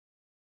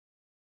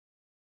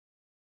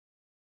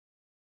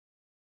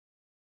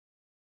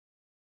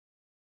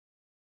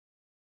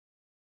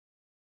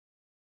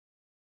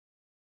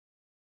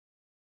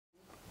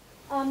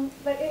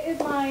But it is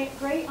my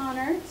great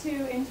honor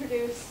to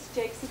introduce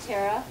Jake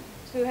Setera,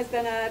 who has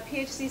been a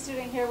PhD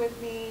student here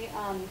with me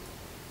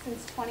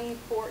since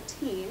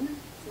 2014. He's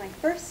my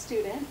first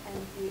student,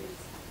 and he is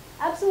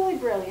absolutely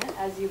brilliant,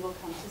 as you will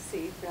come to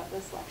see throughout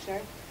this lecture.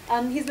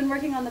 He's been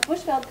working on the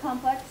Bushveld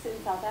complex in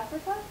South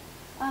Africa,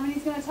 and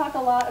he's going to talk a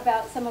lot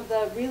about some of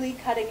the really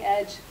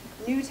cutting-edge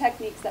new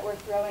techniques that we're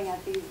throwing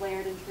at these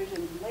layered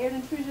intrusions. And layered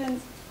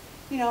intrusions,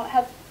 you know,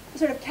 have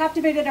sort of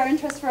captivated our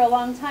interest for a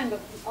long time, but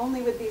only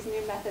with these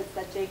new methods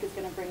that Jake is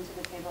going to bring to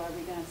the table are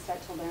we going to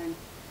start to learn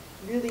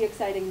really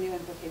exciting new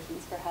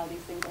implications for how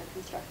these things are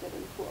constructed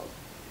and cooled.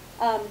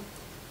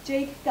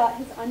 Jake got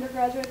his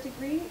undergraduate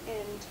degree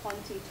in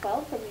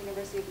 2012 from the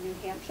University of New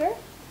Hampshire.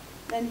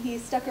 Then he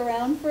stuck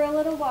around for a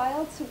little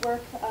while to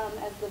work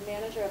as the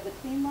manager of the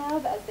Clean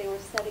Lab as they were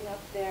setting up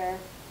their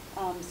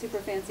super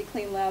fancy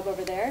Clean Lab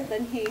over there.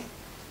 Then he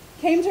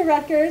came to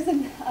Rutgers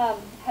and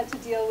had to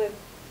deal with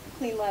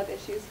Clean Lab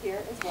issues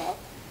here as well,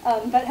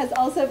 but has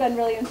also been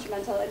really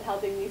instrumental in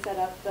helping me set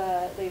up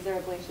the laser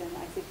ablation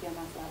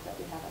ICP-MS lab that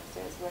we have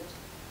upstairs, which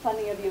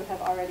plenty of you have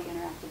already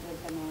interacted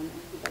with him on, and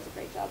he does a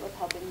great job of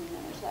helping me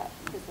manage that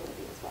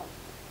facility as well.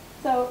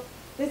 So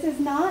this is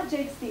not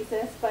Jake's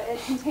thesis, but it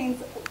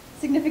contains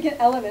significant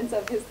elements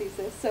of his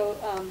thesis, so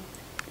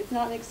it's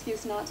not an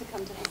excuse not to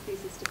come to his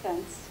thesis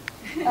defense.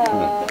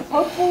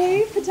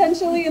 Hopefully,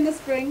 potentially in the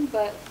spring,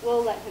 but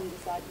we'll let him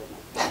decide when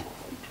that's going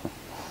to happen.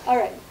 All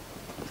right.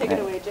 Take it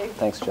away, Jake.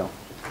 Thanks, Jill.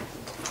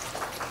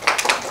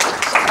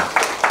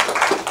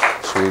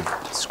 Should we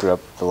screw up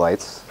the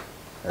lights?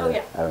 Oh,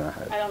 yeah. I don't know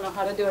how to. I don't know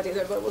how to do it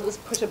either, but we'll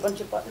just push a bunch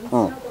of buttons.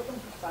 Oh. No, don't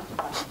push a bunch of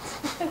buttons.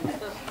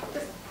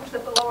 Just push the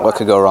lower What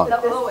could go wrong? The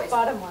lowest.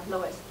 Bottom one.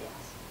 Lowest,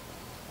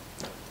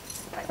 yes.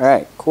 Right. All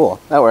right, cool.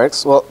 That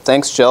works. Well,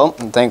 thanks, Jill,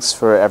 and thanks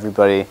for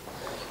everybody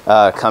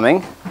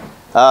coming.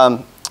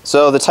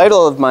 So the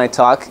title of my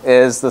talk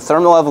is The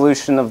Thermal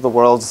Evolution of the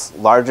World's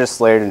Largest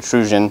Layered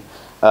Intrusion,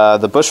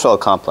 the Bushveld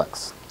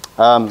Complex.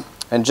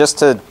 And just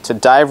to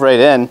dive right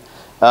in,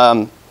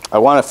 I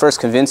want to first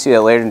convince you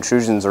that layered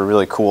intrusions are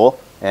really cool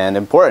and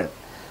important.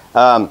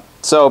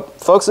 So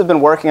folks have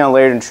been working on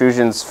layered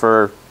intrusions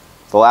for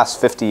the last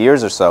 50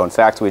 years or so. In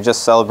fact, we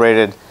just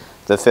celebrated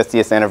the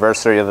 50th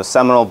anniversary of a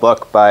seminal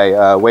book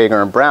by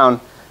Wager and Brown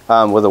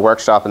with a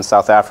workshop in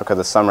South Africa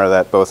this summer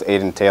that both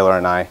Aidan Taylor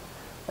and I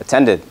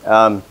attended.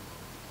 But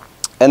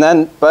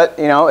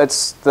you know,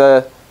 it's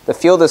the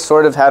field has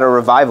sort of had a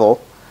revival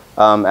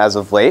as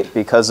of late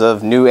because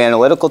of new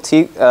analytical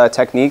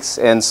techniques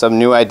and some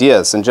new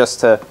ideas. And just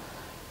to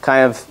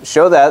kind of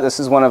show that, this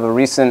is one of the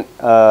recent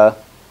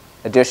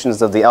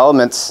editions of the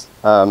Elements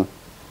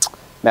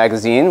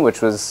magazine,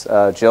 which was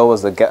Jill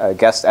was a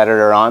guest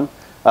editor on.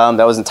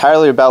 That was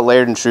entirely about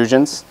layered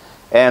intrusions.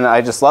 And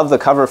I just love the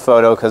cover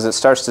photo because it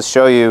starts to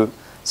show you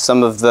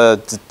some of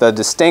the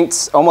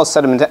distinct, almost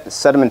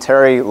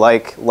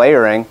sedimentary-like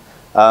layering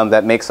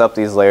that makes up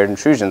these layered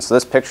intrusions. So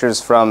this picture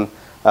is from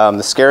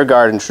the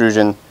Skaergaard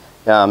intrusion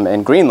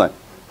in Greenland.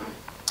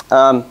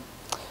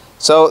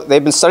 So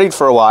they've been studied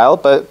for a while,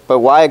 but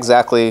why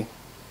exactly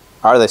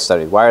are they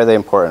studied? Why are they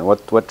important?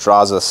 What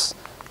draws us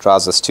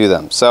to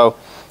them? So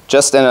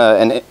just in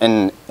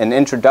an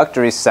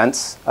introductory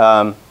sense,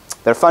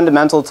 they're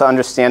fundamental to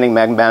understanding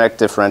magmatic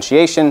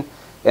differentiation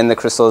in the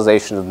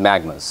crystallization of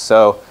magmas.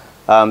 So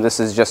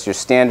this is just your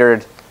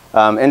standard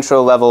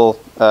intro-level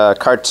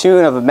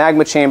cartoon of a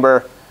magma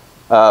chamber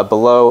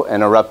below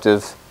an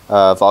eruptive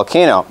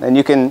volcano. And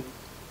you can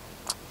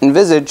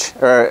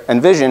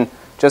envision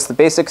just the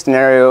basic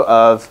scenario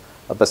of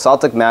a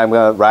basaltic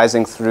magma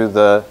rising through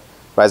the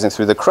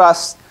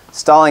crust,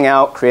 stalling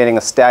out, creating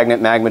a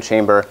stagnant magma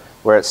chamber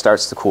where it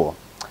starts to cool.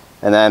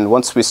 And then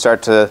once we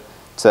start to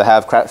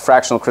have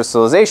fractional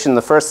crystallization,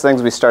 the first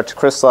things we start to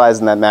crystallize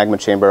in that magma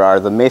chamber are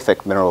the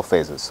mafic mineral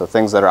phases, so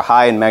things that are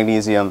high in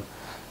magnesium,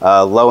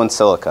 low in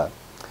silica.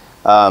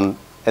 And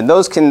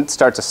those can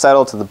start to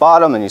settle to the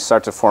bottom, and you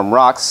start to form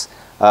rocks,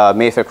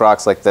 mafic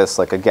rocks like this,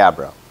 like a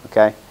gabbro.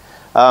 Okay?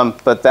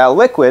 But that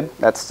liquid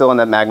that's still in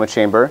that magma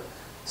chamber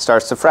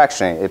starts to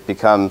fractionate. It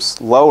becomes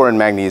lower in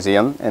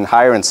magnesium and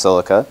higher in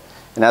silica.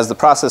 And as the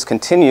process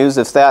continues,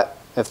 if that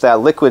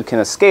liquid can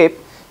escape,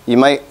 you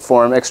might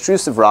form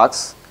extrusive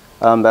rocks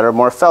that are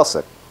more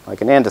felsic,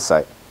 like an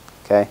andesite.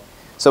 Okay?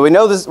 So we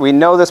know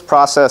this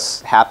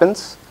process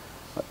happens,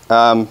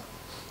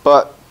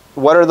 but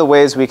what are the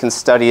ways we can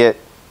study it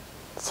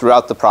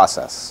throughout the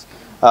process?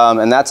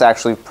 And that's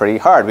actually pretty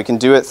hard. We can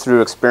do it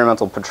through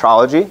experimental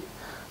petrology,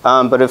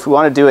 but if we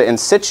want to do it in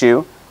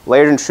situ,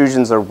 layered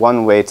intrusions are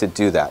one way to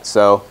do that.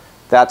 So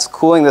that's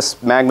cooling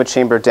this magma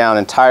chamber down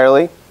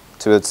entirely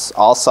to it's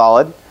all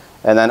solid,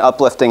 and then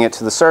uplifting it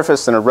to the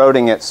surface and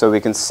eroding it so we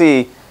can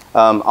see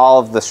all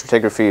of the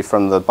stratigraphy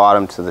from the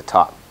bottom to the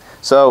top.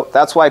 So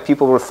that's why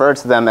people refer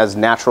to them as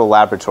natural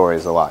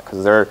laboratories a lot,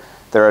 because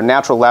they're a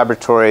natural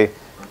laboratory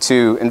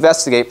to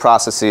investigate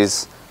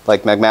processes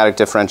like magmatic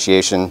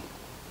differentiation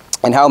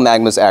and how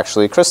magmas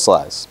actually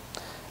crystallize.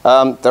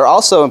 They're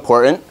also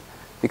important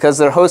because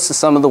they're host to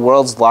some of the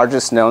world's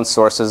largest known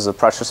sources of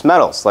precious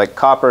metals, like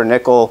copper,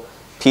 nickel,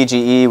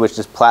 PGE, which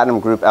is platinum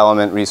group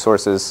element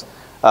resources,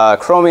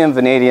 chromium,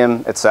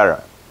 vanadium,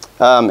 etc.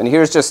 And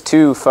here's just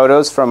two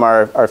photos from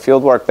our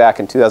field work back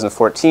in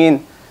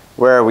 2014,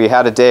 where we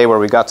had a day where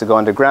we got to go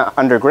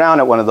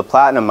underground at one of the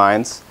platinum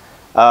mines.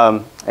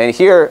 And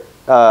here,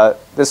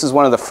 this is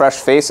one of the fresh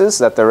faces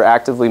that they're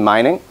actively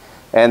mining.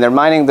 And they're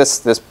mining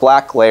this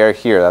black layer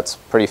here. That's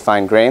pretty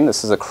fine grain.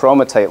 This is a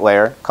chromatite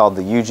layer called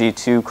the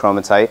UG2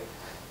 chromatite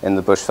in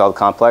the Bushveld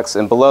complex.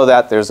 And below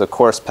that, there's a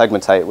coarse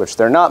pegmatite, which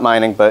they're not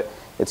mining, but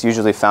it's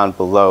usually found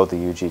below the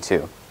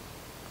UG2.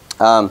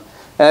 And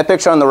that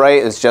picture on the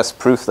right is just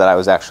proof that I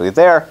was actually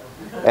there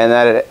and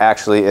that it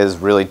actually is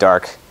really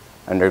dark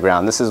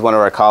underground. This is one of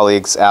our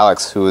colleagues,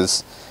 Alex, who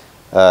is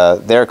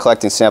there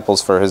collecting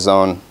samples for his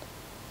own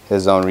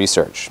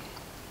research.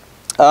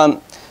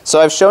 So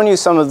I've shown you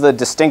some of the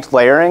distinct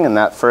layering in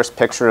that first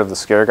picture of the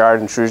Skaergaard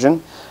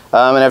intrusion,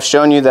 and I've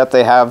shown you that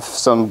they have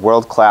some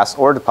world-class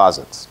ore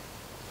deposits.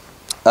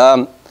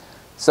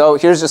 So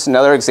here's just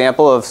another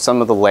example of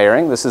some of the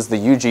layering. This is the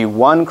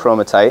UG1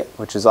 chromatite,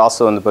 which is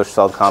also in the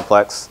Bushveld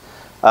complex.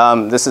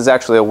 This is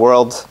actually a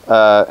World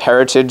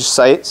Heritage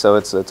site, so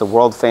it's a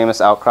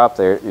world-famous outcrop.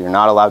 You're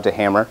not allowed to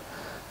hammer.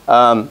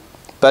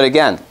 But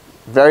again,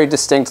 very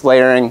distinct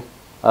layering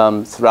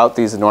throughout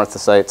these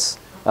anorthosites.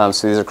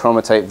 So these are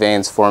chromatite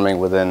veins forming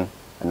within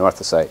a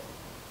anorthosite.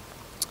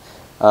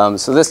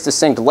 So this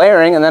distinct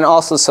layering, and then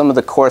also some of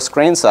the coarse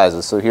grain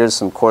sizes. So here's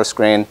some coarse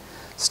grain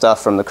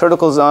stuff from the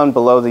critical zone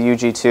below the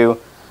UG2.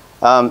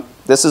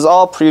 This has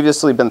all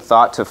previously been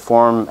thought to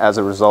form as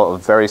a result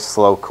of very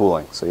slow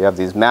cooling. So you have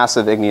these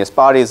massive igneous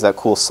bodies that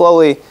cool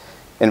slowly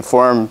and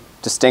form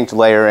distinct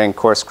layering,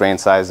 coarse grain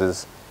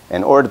sizes,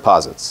 and ore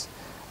deposits.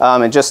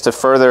 And just to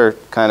further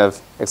kind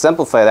of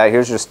exemplify that,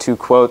 here's just two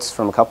quotes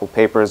from a couple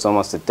papers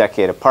almost a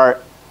decade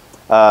apart,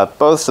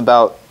 both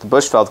about the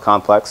Bushveld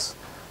complex.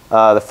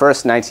 The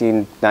first,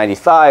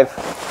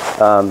 1995,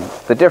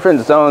 the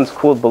different zones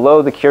cooled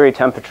below the Curie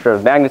temperature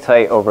of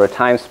magnetite over a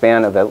time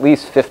span of at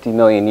least 50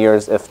 million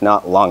years, if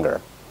not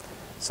longer.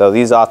 So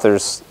these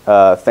authors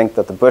think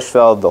that the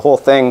Bushveld, the whole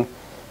thing,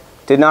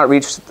 did not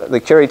reach the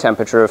Curie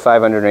temperature of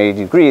 580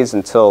 degrees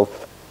until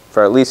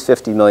for at least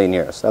 50 million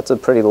years. That's a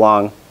pretty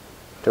long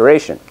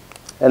duration.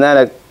 And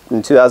then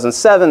in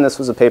 2007, this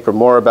was a paper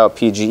more about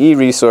PGE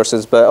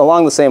resources, but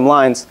along the same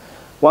lines,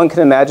 one can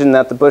imagine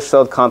that the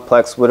Bushveld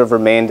complex would have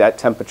remained at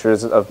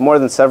temperatures of more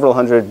than several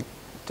hundred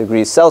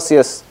degrees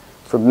Celsius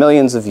for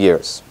millions of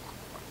years.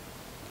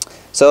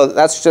 So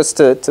that's just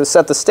to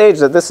set the stage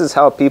that this is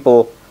how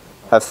people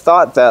have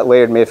thought that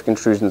layered mafic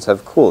intrusions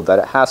have cooled, that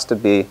it has to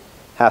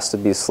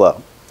be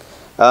slow.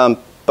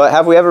 But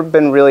have we ever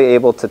been really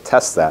able to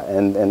test that?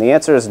 And the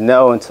answer is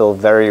no until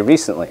very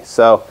recently.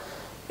 So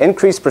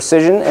increased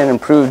precision and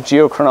improved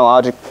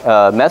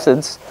geochronologic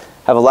methods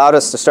have allowed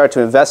us to start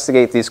to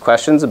investigate these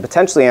questions and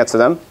potentially answer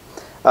them.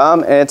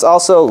 And it's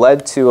also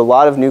led to a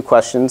lot of new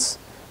questions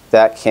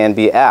that can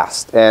be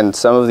asked. And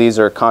some of these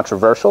are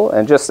controversial.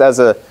 And just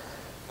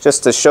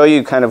to show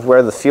you kind of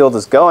where the field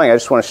is going, I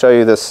just want to show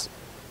you this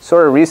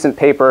sort of recent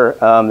paper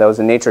that was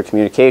in Nature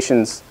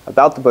Communications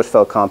about the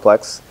Bushveld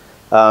complex.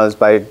 It was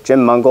by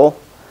Jim Mungle.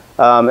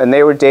 And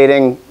they were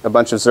dating a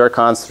bunch of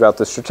zircons throughout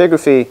the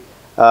stratigraphy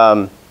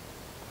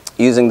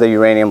using the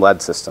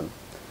uranium-lead system.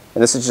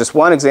 And this is just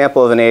one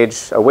example of an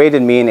age, a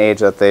weighted mean age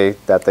that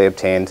they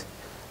obtained.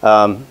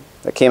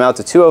 That came out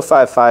to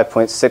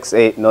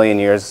 2055.68 million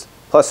years,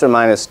 plus or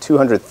minus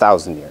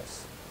 200,000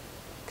 years.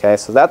 Okay,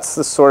 so that's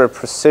the sort of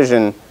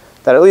precision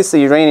that at least the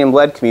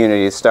uranium-lead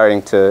community is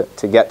starting to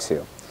get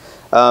to.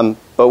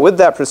 But with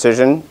that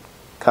precision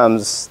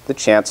comes the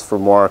chance for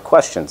more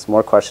questions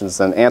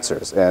than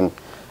answers. And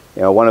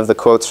one of the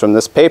quotes from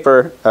this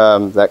paper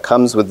that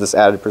comes with this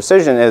added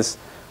precision is,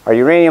 "Our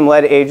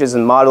uranium-lead ages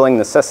and modeling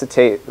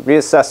necessitate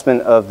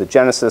reassessment of the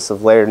genesis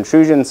of layered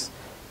intrusions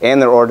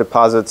and their ore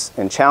deposits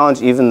and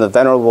challenge even the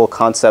venerable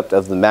concept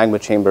of the magma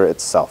chamber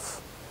itself."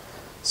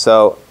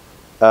 So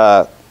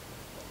I'm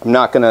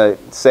not going to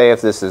say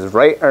if this is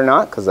right or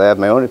not, because I have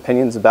my own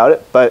opinions about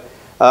it, but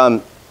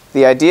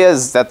the idea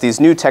is that these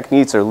new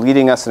techniques are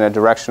leading us in a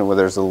direction where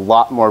there's a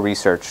lot more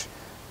research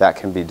that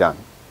can be done.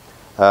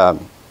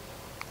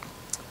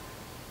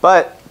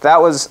 But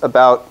that was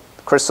about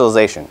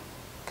crystallization,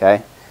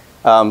 okay?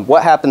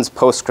 What happens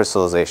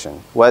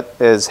post-crystallization? What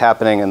is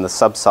happening in the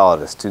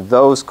subsolidus? Do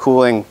those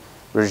cooling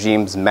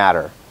regimes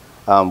matter?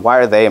 Why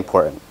are they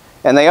important?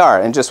 And they are.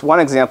 And just one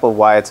example of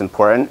why it's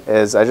important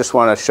is I just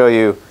want to show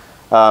you,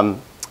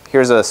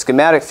 here's a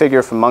schematic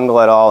figure from Mungle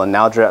et al. And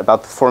Naldra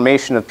about the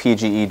formation of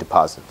PGE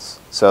deposits.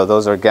 So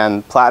those are,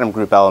 again, platinum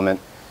group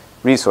element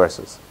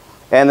resources.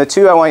 And the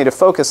two I want you to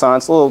focus on,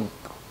 it's a little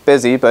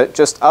busy, but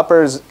just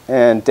uppers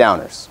and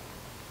downers.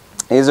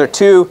 These are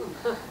two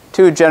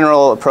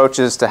general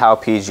approaches to how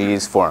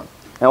PGEs form.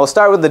 And we'll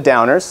start with the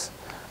downers.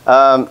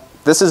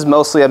 This is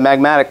mostly a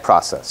magmatic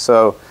process.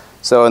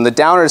 So in the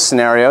downers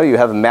scenario, you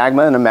have a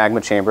magma in a magma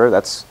chamber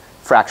that's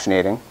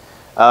fractionating.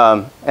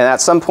 And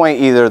at some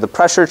point, either the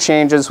pressure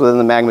changes within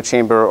the magma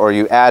chamber or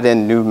you add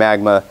in new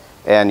magma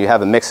and you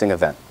have a mixing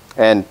event.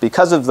 And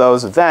because of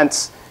those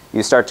events,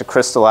 you start to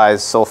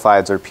crystallize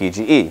sulfides or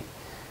PGE.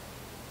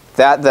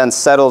 That then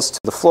settles to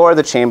the floor of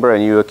the chamber,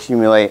 and you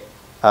accumulate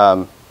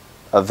a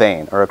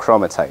vein or a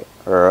chromatite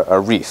or a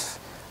reef.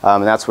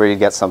 And that's where you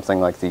get something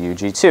like the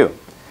UG2.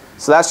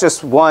 So that's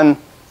just one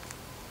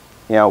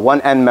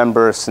end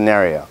member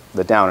scenario,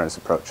 the downers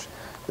approach.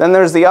 Then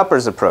there's the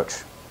uppers approach,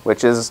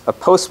 which is a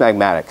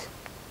post-magmatic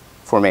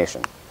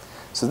formation.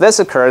 So this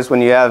occurs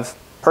when you have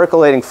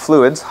percolating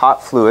fluids,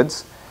 hot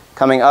fluids,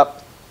 coming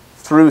up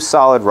through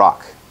solid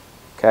rock.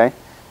 Okay?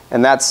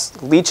 And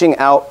that's leaching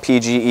out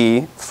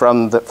PGE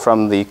from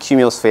the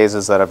cumulus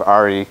phases that have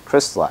already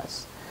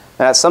crystallized.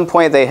 And at some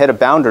point, they hit a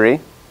boundary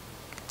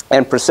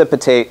and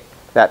precipitate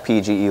that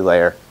PGE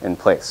layer in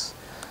place.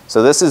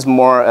 So this is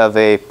more of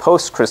a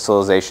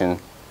post-crystallization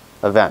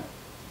event.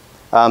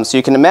 So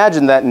you can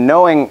imagine that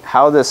knowing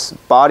how this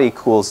body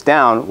cools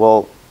down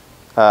will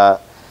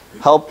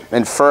help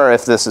infer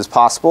if this is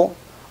possible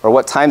or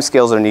what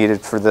timescales are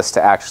needed for this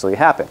to actually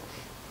happen.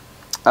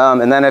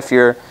 And then if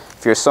you're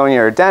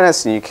Sonia or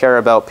Dennis and you care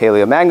about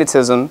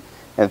paleomagnetism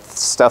and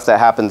stuff that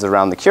happens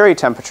around the Curie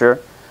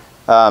temperature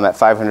at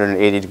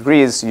 580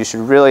 degrees, you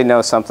should really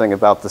know something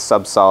about the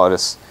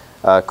subsolidus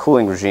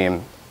cooling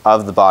regime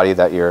of the body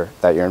that you're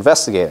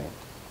investigating.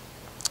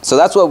 So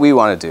that's what we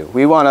want to do.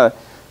 We want to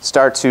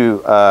start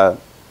to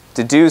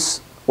deduce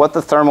what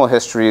the thermal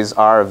histories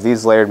are of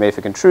these layered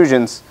mafic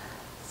intrusions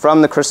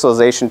from the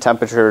crystallization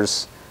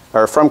temperatures,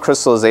 or from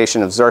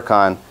crystallization of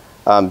zircon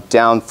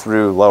down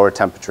through lower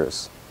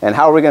temperatures. And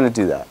how are we going to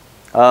do that?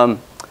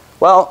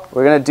 Well,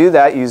 we're going to do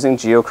that using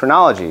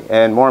geochronology,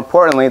 and more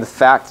importantly, the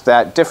fact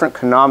that different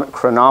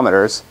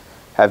chronometers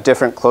have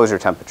different closure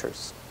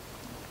temperatures.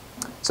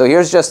 So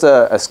here's just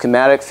a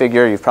schematic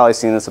figure. You've probably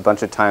seen this a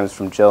bunch of times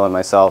from Jill and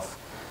myself.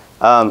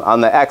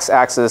 On the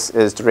x-axis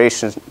is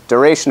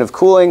duration of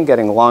cooling,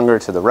 getting longer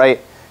to the right,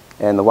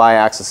 and the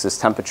y-axis is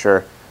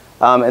temperature.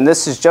 And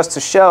this is just to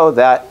show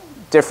that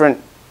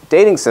different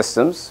dating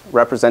systems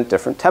represent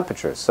different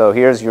temperatures. So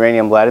here's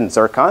uranium, lead, and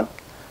zircon.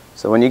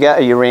 So when you get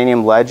a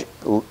uranium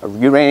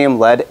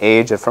lead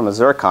age from a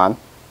zircon,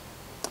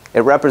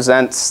 it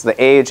represents the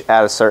age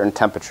at a certain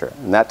temperature.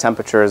 And that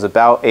temperature is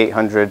about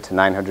 800 to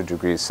 900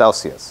 degrees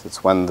Celsius.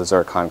 It's when the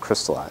zircon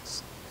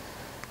crystallized.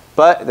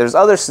 But there's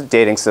other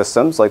dating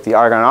systems, like the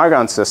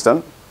argon-argon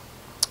system,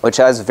 which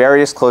has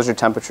various closure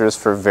temperatures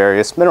for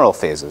various mineral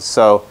phases.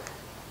 So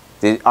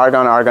the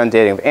argon-argon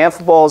dating of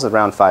amphiboles is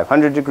around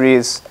 500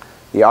 degrees.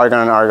 The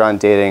argon-argon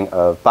dating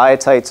of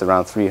biotites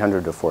around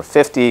 300 to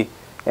 450.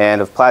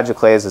 And of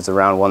plagioclase, it's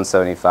around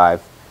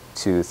 175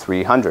 to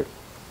 300.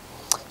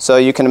 So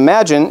you can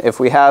imagine if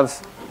we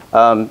have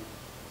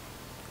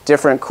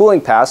different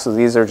cooling paths, so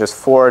these are just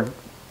 4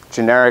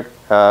 generic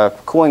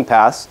cooling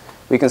paths,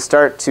 we can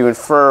start to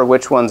infer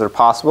which ones are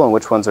possible and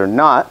which ones are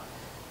not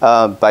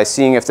by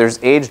seeing if there's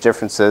age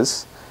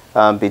differences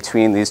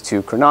between these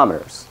 2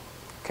 chronometers.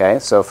 Okay,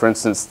 so for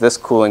instance, this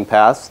cooling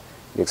path,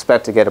 you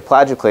expect to get a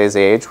plagioclase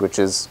age, which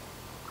is,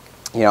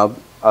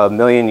 a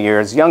million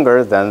years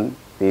younger than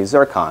the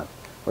zircon.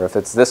 Or if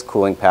it's this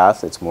cooling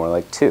path, it's more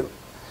like 2.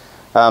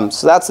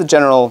 So that's the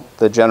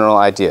general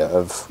idea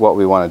of what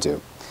we want to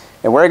do.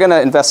 And we're going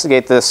to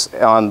investigate this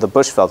on the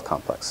Bushveld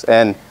complex.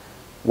 And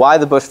why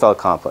the Bushveld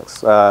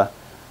complex?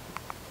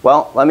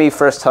 Well, let me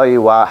first tell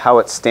you how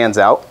it stands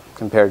out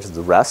compared to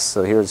the rest.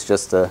 So here's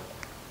just a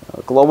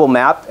global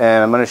map,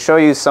 and I'm going to show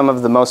you some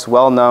of the most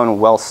well-known,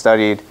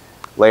 well-studied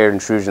layered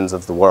intrusions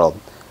of the world.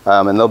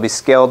 And they'll be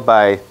scaled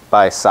by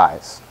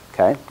size.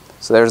 Okay?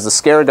 So there's the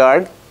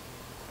Skaregard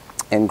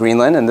in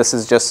Greenland, and this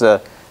is just an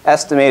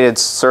estimated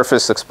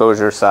surface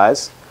exposure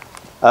size.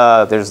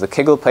 There's the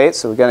Kegel plate,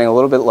 so we're getting a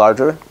little bit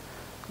larger.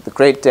 The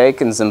Great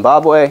Dake in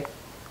Zimbabwe,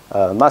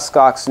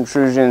 Muskox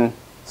intrusion,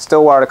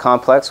 Stillwater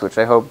complex, which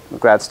I hope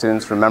grad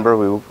students remember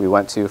we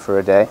went to for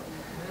a day.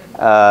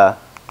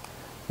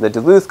 The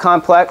Duluth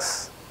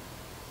complex,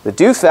 the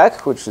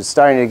Dufek, which is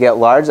starting to get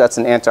large, that's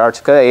in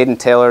Antarctica. Aidan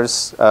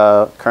Taylor's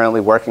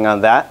currently working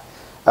on that.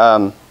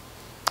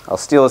 I'll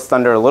steal his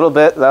thunder a little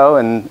bit, though,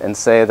 and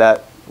say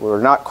that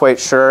we're not quite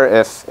sure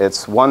if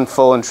it's one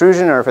full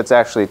intrusion or if it's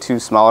actually 2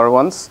 smaller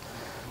ones.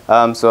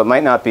 So it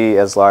might not be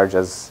as large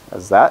as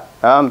that.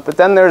 But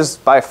then there's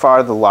by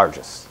far the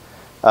largest,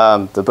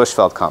 the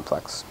Bushveld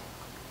complex.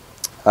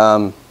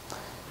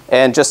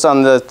 And just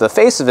on the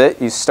face of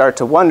it, you start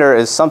to wonder,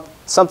 is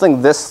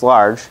something this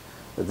large,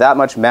 that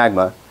much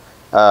magma,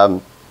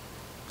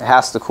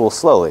 has to cool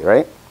slowly,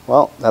 right?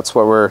 Well, that's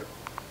what we're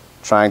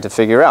trying to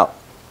figure out.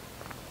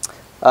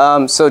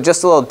 So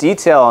just a little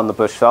detail on the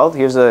Bushveld.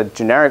 Here's a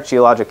generic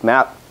geologic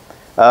map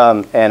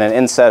and an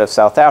inset of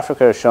South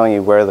Africa showing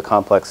you where the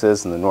complex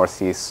is in the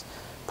northeast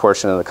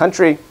portion of the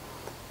country.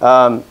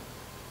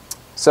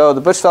 So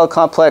the Bushveld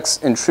complex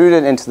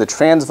intruded into the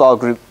Transvaal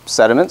group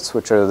sediments,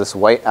 which are this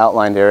white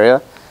outlined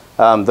area.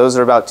 Those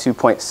are about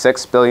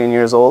 2.6 billion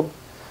years old.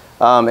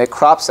 It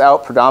crops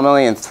out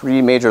predominantly in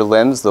 3 major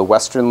limbs, the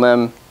western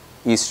limb,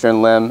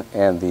 eastern limb,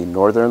 and the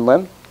northern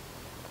limb.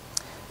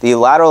 The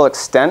lateral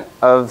extent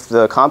of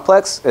the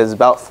complex is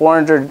about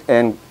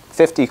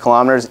 450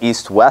 kilometers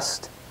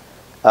east-west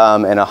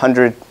and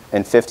 100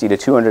 150 to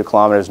 200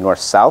 kilometers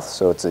north-south,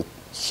 so it's a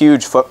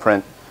huge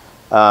footprint,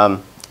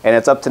 and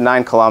it's up to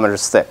 9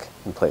 kilometers thick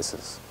in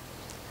places.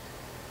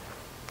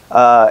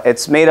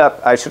 It's made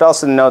up, I should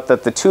also note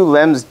that the two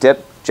limbs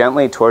dip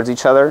gently towards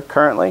each other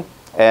currently,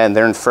 and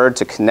they're inferred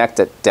to connect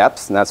at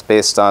depth, and that's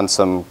based on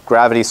some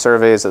gravity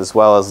surveys as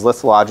well as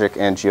lithologic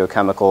and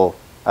geochemical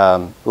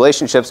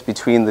relationships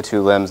between the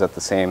two limbs at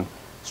the same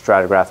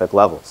stratigraphic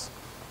levels.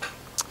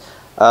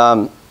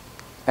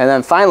 And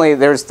then finally,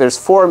 there's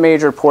 4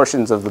 major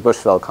portions of the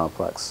Bushveld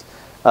complex.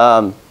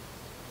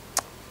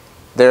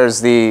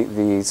 There's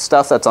the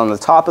stuff that's on the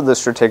top of the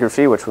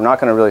stratigraphy, which we're not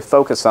going to really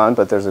focus on,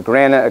 but there's a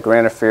granite, a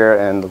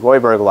granophyre, and the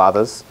Royberg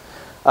lavas.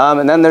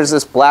 And then there's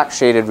this black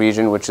shaded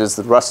region, which is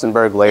the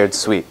Rustenburg layered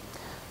suite.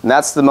 And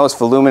that's the most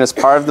voluminous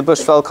part of the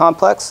Bushveld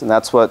complex, and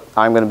that's what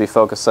I'm going to be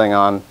focusing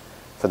on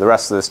for the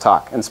rest of this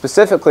talk. And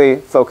specifically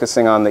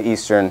focusing on the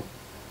eastern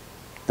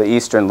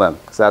limb,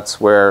 because that's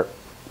where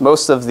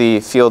most of the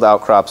field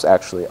outcrops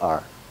actually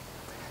are.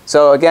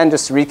 So again,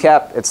 just to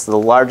recap, it's the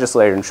largest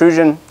layered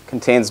intrusion,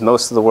 contains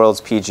most of the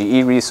world's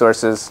PGE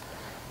resources,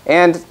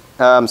 and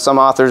some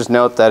authors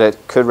note that it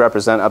could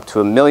represent up to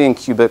 1 million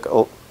cubic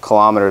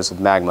kilometers of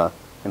magma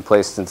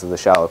emplaced into the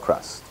shallow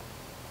crust.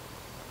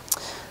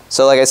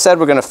 So like I said,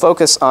 we're going to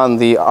focus on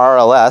the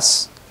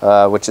RLS,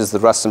 which is the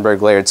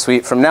Rustenburg layered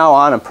suite. From now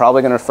on, I'm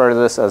probably going to refer to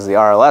this as the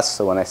RLS,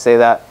 so when I say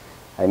that,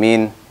 I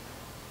mean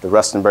the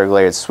Rustenburg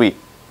layered suite,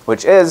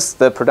 which is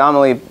the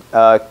predominantly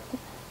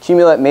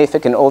cumulate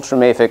mafic and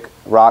ultramafic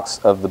rocks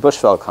of the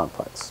Bushveld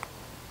complex,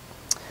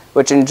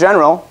 which in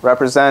general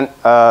represent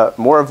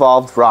more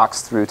evolved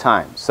rocks through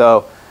time.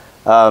 So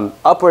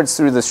upwards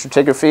through the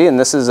stratigraphy, and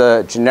this is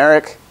a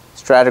generic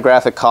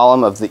stratigraphic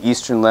column of the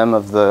eastern limb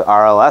of the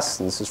RLS,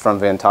 and this is from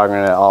Van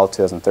Tongeren et al.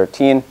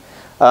 2013.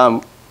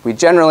 We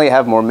generally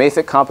have more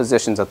mafic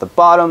compositions at the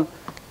bottom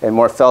and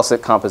more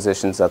felsic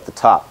compositions at the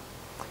top.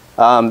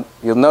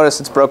 You'll notice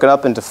it's broken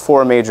up into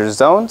 4 major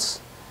zones.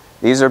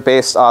 These are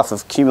based off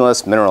of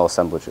cumulus mineral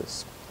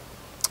assemblages.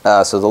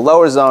 So the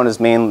lower zone is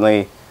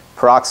mainly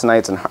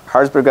pyroxenites and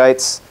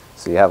harzburgites,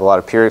 so you have a lot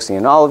of pyroxene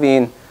and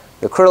olivine.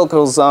 The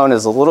critical zone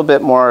is a little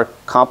bit more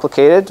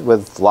complicated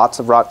with lots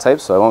of rock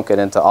types, so I won't get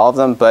into all of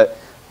them, but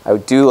I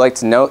do like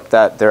to note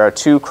that there are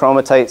 2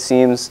 chromatite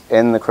seams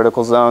in the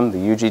critical zone, the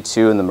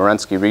UG2 and the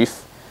Morensky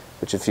Reef,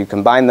 which if you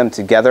combine them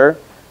together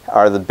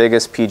are the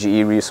biggest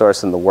PGE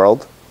resource in the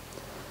world.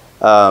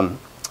 The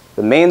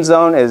main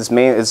zone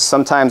is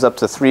sometimes up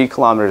to 3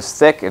 kilometers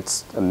thick.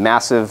 It's a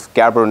massive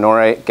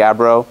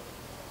gabbro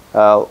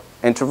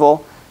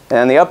interval.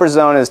 And the upper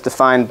zone is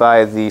defined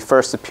by the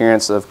first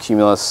appearance of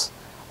cumulus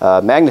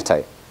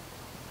magnetite.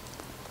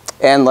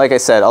 And like I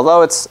said,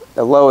 although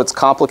it's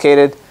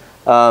complicated,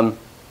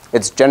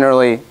 it's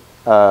generally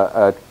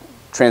a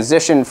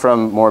transition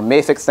from more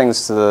mafic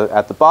things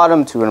at the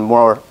bottom to a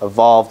more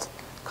evolved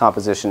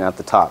composition at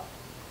the top.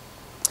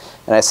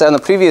 And I said on the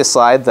previous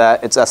slide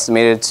that it's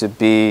estimated to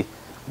be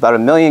about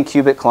 1 million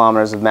cubic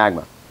kilometers of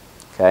magma.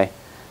 Okay?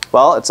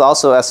 Well, it's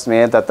also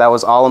estimated that that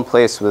was all in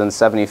place within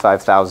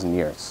 75,000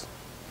 years.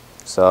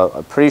 So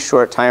a pretty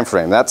short time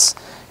frame. That's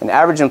an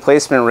average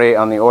emplacement rate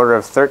on the order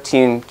of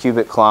 13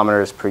 cubic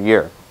kilometers per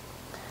year.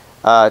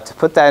 To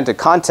put that into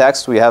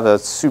context, we have a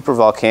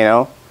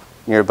supervolcano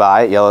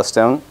nearby at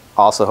Yellowstone.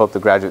 Also hope the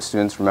graduate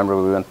students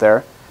remember we went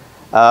there.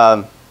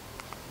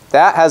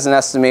 That has an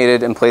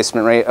estimated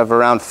emplacement rate of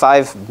around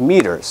 5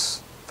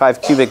 meters,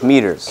 5 cubic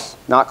meters,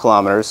 not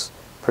kilometers,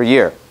 per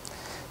year.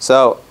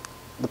 So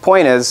the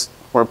point is,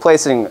 we're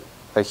placing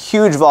a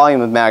huge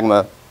volume of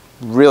magma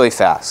really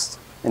fast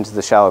into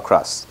the shallow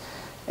crust.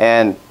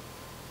 And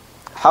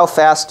how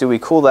fast do we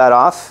cool that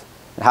off?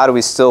 And how do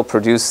we still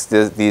produce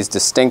these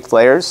distinct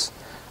layers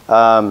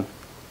and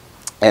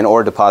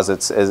ore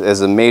deposits is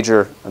a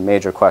major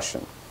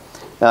question.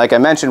 Now, like I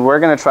mentioned,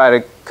 we're going to try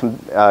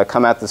to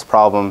come at this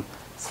problem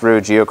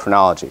through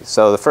geochronology.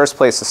 So the first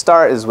place to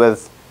start is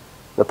with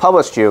the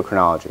published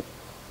geochronology.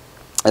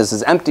 This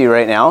is empty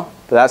right now,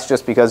 but that's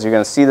just because you're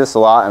going to see this a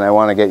lot, and I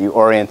want to get you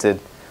oriented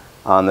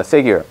on the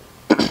figure.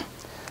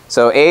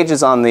 So age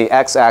is on the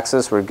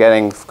x-axis. We're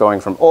going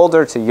from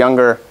older to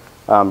younger,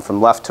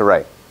 from left to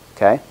right.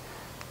 Okay?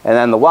 And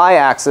then the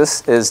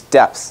y-axis is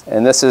depth,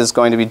 and this is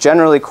going to be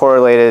generally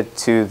correlated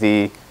to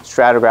the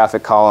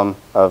stratigraphic column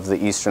of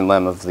the eastern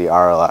limb of the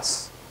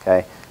RLS. Okay?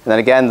 And then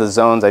again, the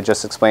zones I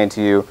just explained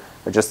to you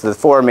are just the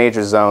 4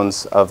 major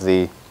zones of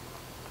the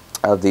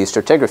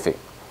stratigraphy.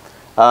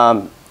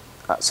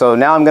 So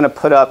now I'm going to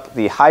put up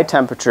the high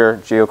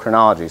temperature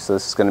geochronology. So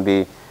this is going to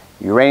be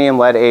uranium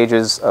lead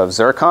ages of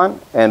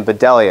zircon and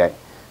bdelliite.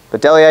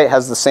 Bdelliite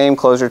has the same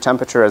closure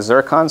temperature as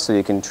zircon, so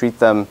you can treat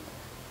them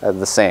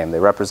the same. They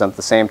represent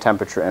the same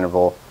temperature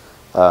interval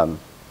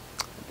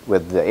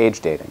with the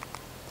age dating.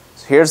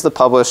 So here's the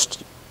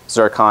published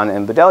zircon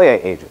and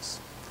bdelliite ages.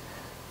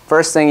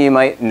 First thing you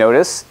might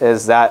notice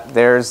is that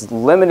there's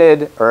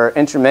limited or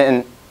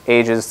intermittent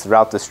ages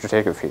throughout the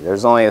stratigraphy.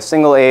 There's only a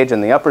single age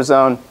in the upper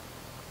zone,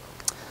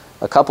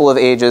 a couple of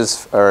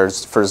ages for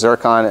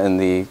zircon in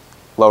the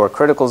lower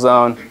critical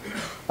zone,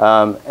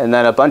 and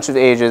then a bunch of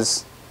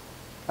ages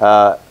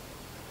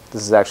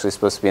This is actually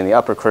supposed to be in the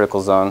upper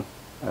critical zone.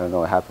 I don't know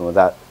what happened with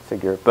that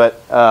figure.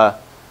 But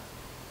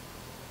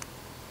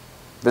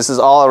this is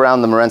all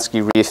around the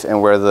Merensky Reef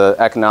and where the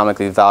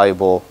economically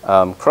valuable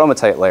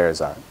chromatite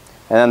layers are.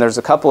 And then there's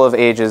a couple of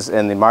ages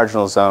in the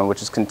marginal zone,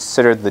 which is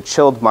considered the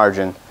chilled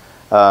margin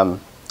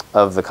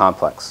of the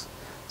complex.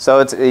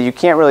 So you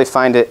can't really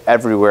find it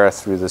everywhere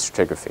through the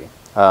stratigraphy.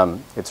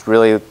 It's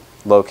really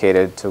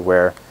located to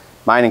where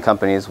mining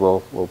companies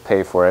will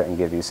pay for it and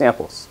give you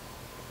samples.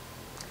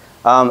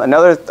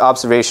 Another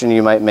observation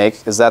you might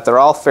make is that they're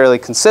all fairly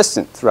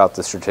consistent throughout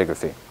the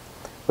stratigraphy,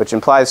 which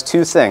implies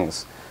two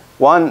things.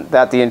 One,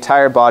 that the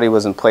entire body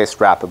was in place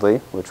rapidly,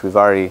 which we've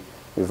already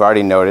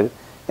noted.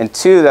 And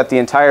two, that the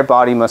entire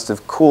body must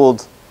have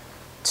cooled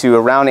to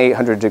around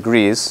 800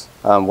 degrees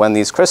when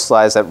these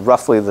crystallized at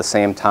roughly the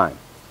same time.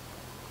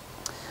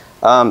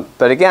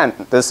 But again,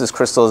 this is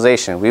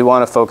crystallization. We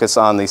want to focus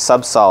on the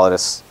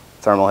subsolidus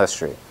thermal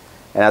history.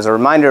 And as a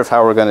reminder of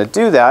how we're going to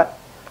do that,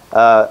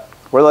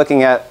 we're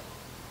looking at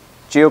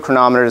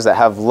geochronometers that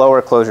have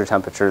lower closure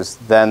temperatures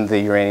than the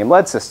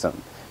uranium-lead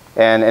system.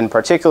 And in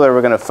particular,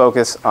 we're going to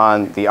focus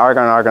on the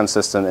argon-argon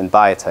system in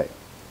biotite.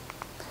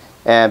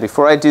 And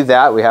before I do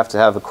that, we have to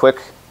have a quick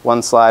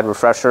one-slide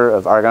refresher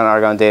of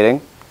argon-argon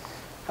dating.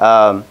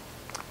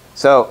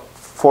 So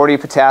 40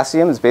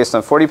 potassium is based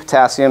on 40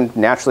 potassium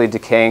naturally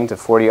decaying to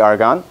 40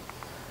 argon.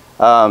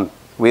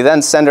 We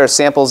then send our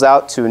samples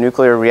out to a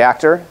nuclear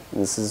reactor.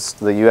 This is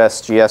the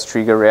USGS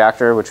TRIGA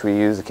reactor, which we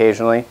use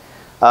occasionally.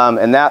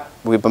 And that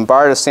we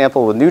bombard a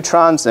sample with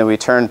neutrons, and we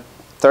turn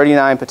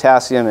 39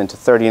 potassium into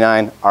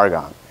 39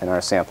 argon in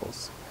our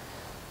samples.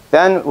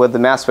 Then, with the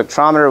mass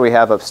spectrometer we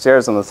have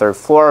upstairs on the 3rd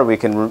floor, we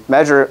can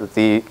measure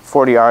the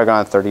 40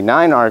 argon,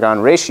 39 argon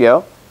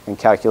ratio and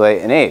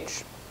calculate an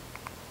age.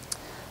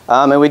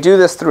 And we do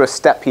this through a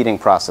step heating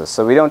process.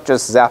 So we don't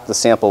just zap the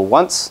sample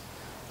once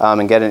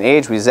and get an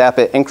age. We zap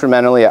it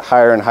incrementally at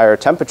higher and higher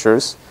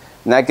temperatures.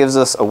 And that gives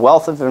us a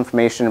wealth of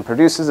information and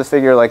produces a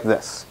figure like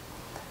this.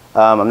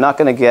 I'm not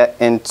going to get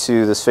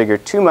into this figure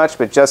too much,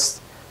 but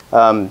just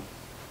to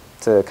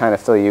kind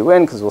of fill you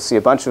in, because we'll see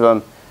a bunch of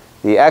them.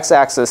 The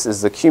x-axis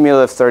is the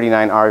cumulative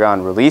 39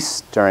 argon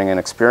release during an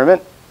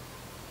experiment,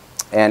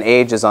 and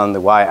age is on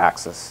the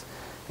y-axis.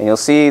 And you'll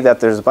see that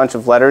there's a bunch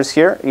of letters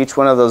here. Each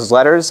one of those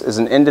letters is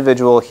an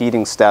individual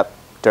heating step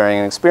during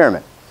an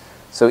experiment.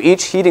 So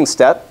each heating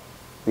step,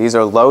 these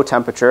are low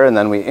temperature, and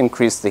then we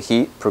increase the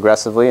heat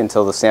progressively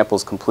until the sample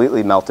is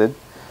completely melted.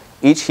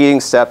 Each heating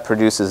step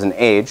produces an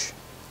age.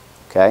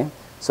 Okay?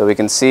 So we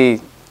can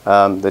see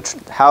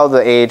how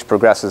the age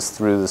progresses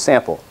through the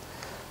sample.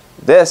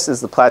 This is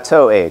the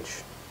plateau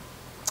age.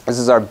 This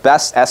is our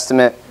best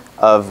estimate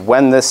of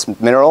when this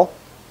mineral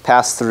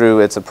passed through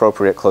its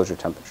appropriate closure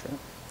temperature.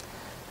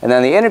 And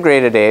then the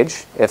integrated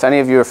age, if any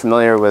of you are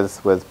familiar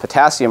with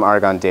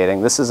potassium-argon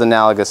dating, this is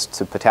analogous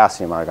to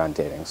potassium-argon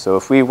dating. So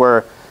if we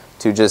were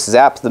to just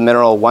zap the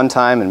mineral one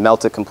time and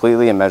melt it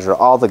completely and measure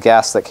all the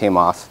gas that came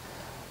off,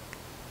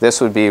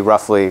 this would be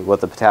roughly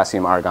what the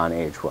potassium-argon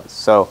age was.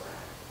 So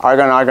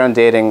argon-argon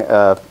dating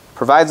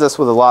provides us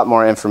with a lot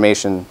more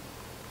information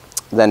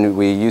than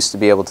we used to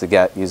be able to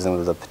get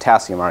using the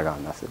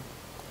potassium-argon method.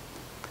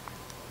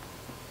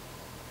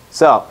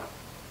 So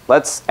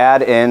let's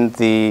add in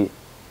the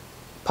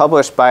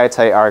published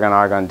biotite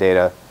argon-argon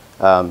data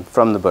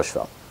from the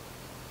Bushveld.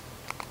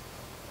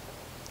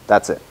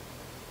 That's it.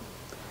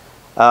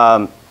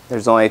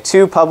 There's only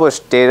two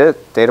published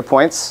data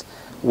points.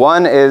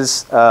 One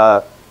is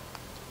a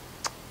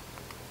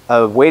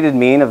weighted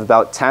mean of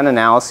about 10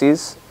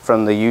 analyses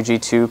from the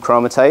UG2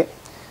 chromatite.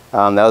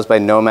 That was by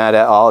Nomad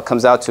et al. It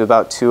comes out to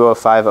about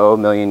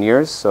 2050 million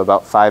years, so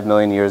about 5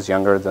 million years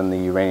younger than the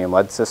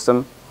uranium-lead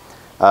system.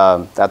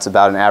 That's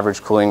about an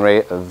average cooling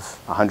rate of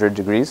 100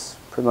 degrees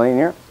per million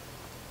year.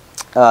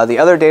 The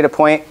other data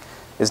point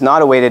is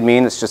not a weighted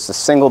mean. It's just a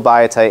single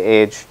biotite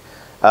age.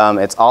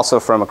 It's also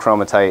from a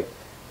chromatite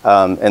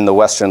in the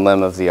western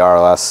limb of the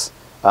RLS.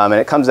 And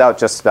it comes out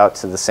just about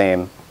to the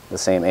same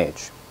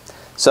age.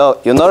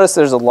 So you'll notice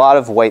there's a lot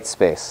of white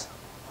space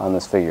on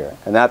this figure,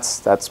 and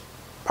that's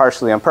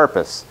partially on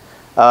purpose.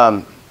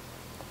 The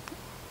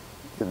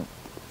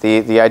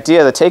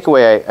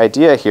takeaway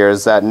idea here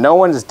is that no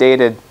one's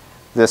dated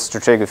this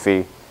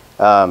stratigraphy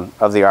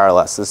of the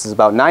RLS. This is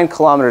about 9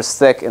 kilometers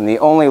thick, and the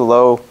only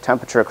low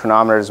temperature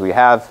chronometers we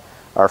have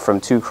are from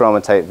 2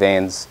 chromatite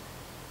veins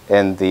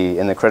in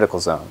the critical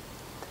zone.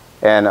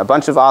 And a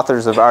bunch of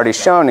authors have already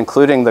shown,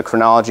 including the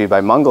chronology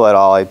by Mungle et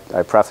al.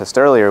 I prefaced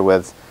earlier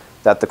with,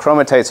 that the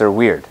chromatites are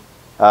weird.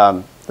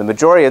 The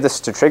majority of this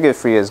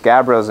stratigraphy is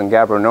gabbros and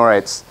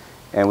gabbronorites,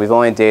 and we've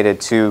only dated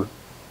two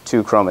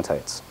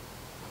chromatites.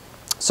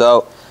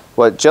 So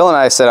what Jill and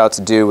I set out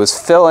to do was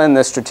fill in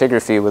this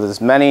stratigraphy with as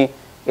many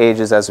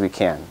ages as we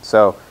can.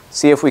 So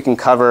see if we can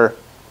cover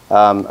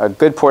a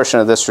good portion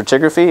of this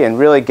stratigraphy and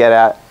really get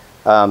at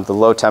the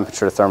low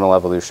temperature thermal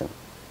evolution.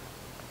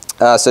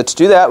 So to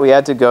do that, we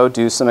had to go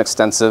do some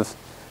extensive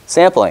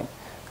sampling.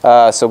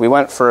 So we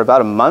went for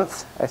about a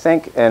month, I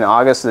think, in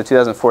August of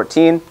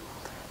 2014.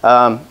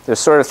 There's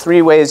sort of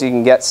 3 ways you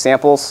can get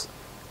samples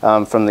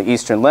from the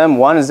eastern limb.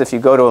 One is if you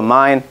go to a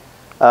mine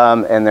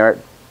and they're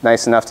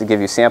nice enough to give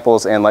you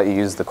samples and let you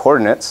use the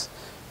coordinates.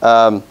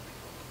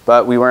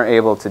 But we weren't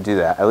able to do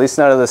that. At least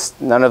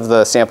none of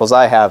the samples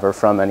I have are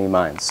from any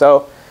mines.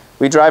 So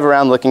we drive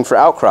around looking for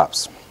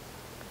outcrops,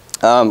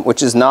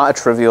 which is not a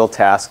trivial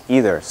task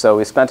either. So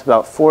we spent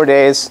about 4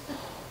 days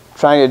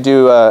trying to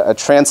do a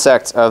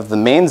transect of the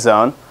main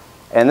zone.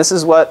 And this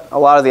is what a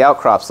lot of the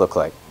outcrops look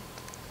like.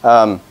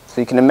 So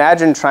you can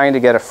imagine trying to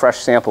get a fresh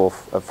sample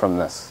from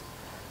this.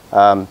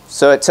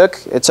 So it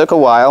took a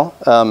while.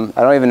 I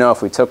don't even know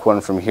if we took one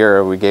from here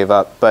or we gave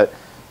up. But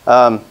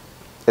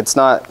it's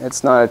not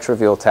a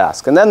trivial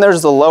task. And then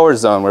there's the lower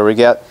zone where we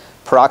get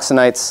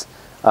peroxenites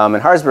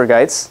and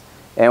Harzbergites,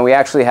 and we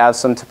actually have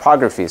some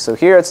topography. So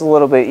here it's a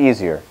little bit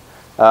easier.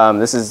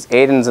 This is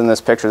Aiden's in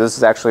this picture. This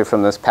is actually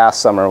from this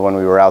past summer when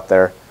we were out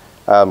there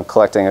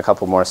collecting a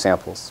couple more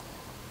samples.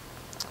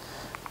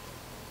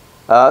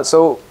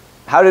 So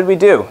how did we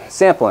do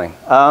sampling?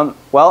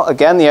 Well,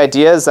 again, the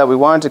idea is that we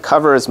wanted to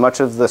cover as much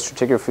of the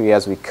stratigraphy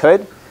as we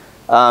could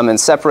and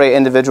separate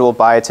individual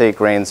biotite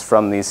grains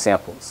from these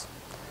samples.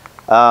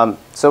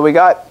 So we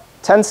got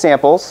 10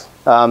 samples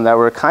that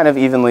were kind of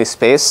evenly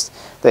spaced.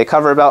 They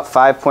cover about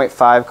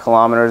 5.5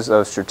 kilometers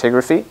of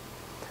stratigraphy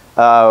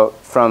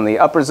from the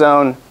upper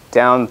zone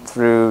down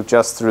through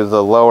just through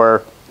the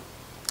lower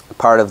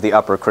part of the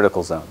upper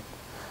critical zone.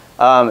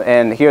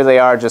 And here they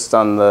are just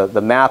on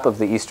the map of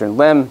the eastern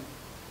limb.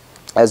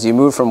 As you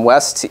move from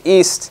west to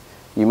east,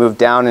 you move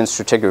down in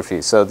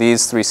stratigraphy. So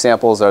these 3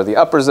 samples are the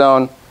upper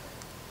zone.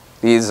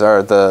 These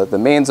are the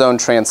main zone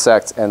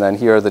transect, and then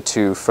here are the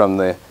 2 from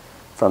the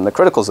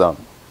critical zone.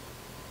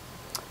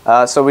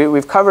 So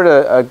we've covered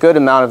a good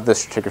amount of the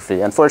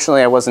stratigraphy.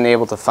 Unfortunately, I wasn't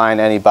able to find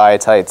any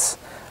biotites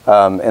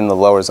in the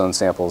lower zone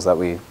samples that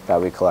we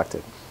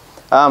collected.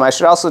 I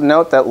should also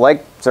note that,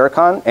 like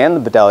zircon and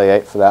the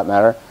bdelliite for that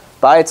matter,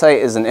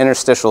 biotite is an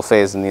interstitial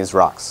phase in these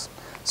rocks.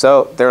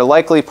 So they're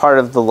likely part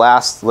of the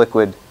last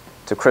liquid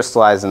to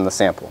crystallize in the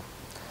sample.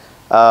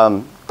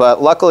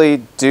 But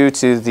luckily, due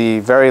to the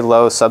very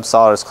low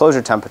subsolidus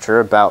closure temperature,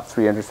 about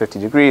 350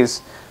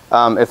 degrees,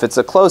 if it's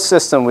a closed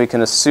system, we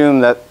can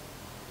assume that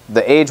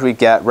the age we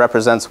get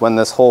represents when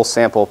this whole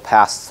sample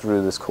passed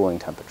through this cooling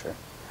temperature.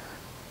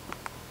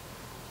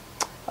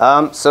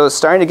 So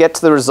starting to get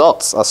to the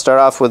results. I'll start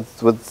off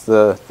with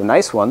the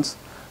nice ones.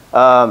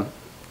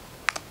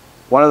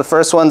 One of the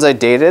first ones I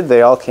dated,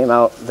 they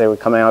were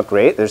coming out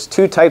great. There's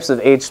 2 types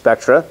of age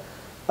spectra.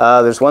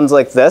 There's ones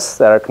like this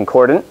that are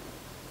concordant.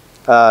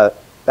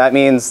 That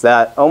means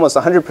that almost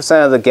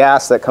 100% of the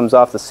gas that comes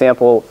off the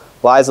sample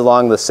lies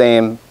along the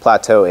same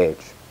plateau age.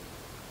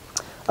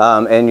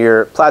 And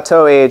your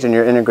plateau age and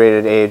your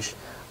integrated age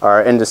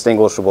are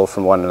indistinguishable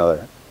from one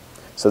another.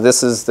 So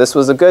this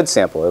was a good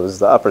sample. It was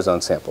the upper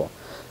zone sample.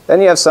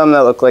 Then you have some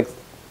that look like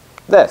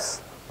this,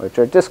 which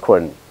are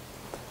discordant.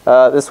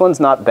 This one's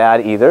not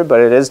bad either, but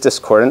it is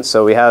discordant.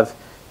 So we have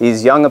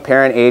these young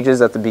apparent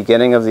ages at the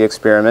beginning of the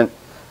experiment,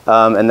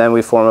 and then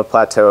we form a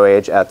plateau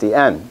age at the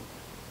end.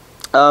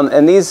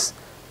 And these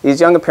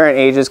young apparent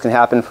ages can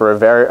happen for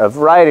a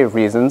variety of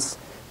reasons.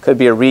 Could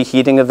be a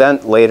reheating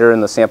event later in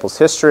the sample's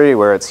history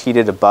where it's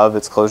heated above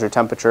its closure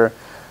temperature,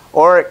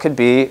 or it could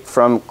be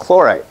from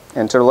chlorite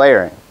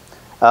interlayering.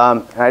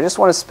 And I just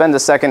want to spend a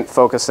second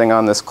focusing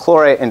on this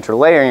chlorite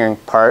interlayering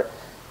part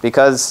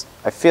because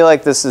I feel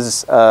like this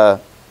is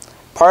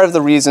part of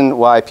the reason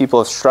why people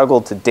have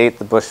struggled to date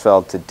the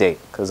Bushveld to date.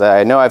 Because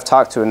I know I've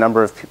talked to a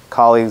number of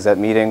colleagues at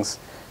meetings,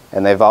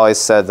 and they've always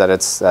said that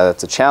it's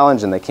a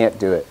challenge and they can't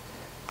do it.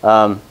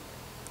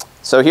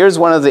 So here's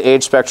one of the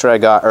age spectra I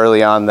got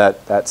early on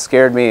that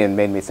scared me and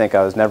made me think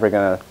I was never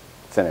going to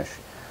finish.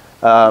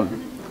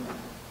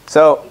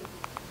 So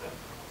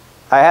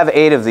I have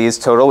 8 of these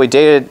total. We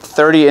dated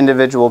 30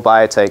 individual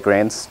biotite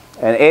grains,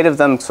 and 8 of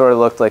them sort of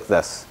looked like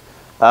this,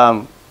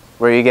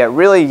 where you get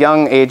really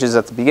young ages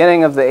at the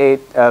beginning of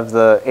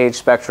the age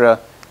spectra,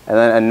 and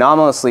then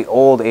anomalously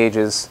old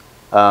ages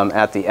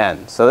at the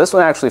end. So this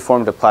one actually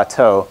formed a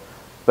plateau,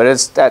 but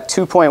it's at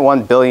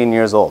 2.1 billion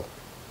years old.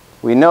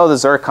 We know the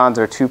zircons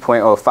are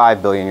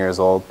 2.05 billion years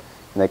old,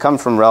 and they come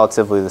from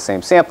relatively the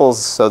same samples,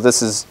 so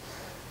this is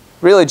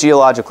really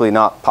geologically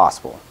not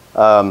possible.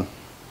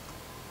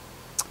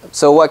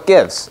 So what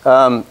gives?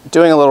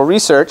 Doing a little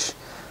research,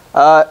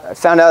 I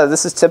found out that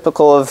this is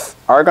typical of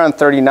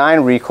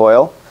argon-39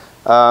 recoil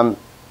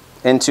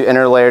into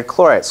interlayered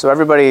chlorite. So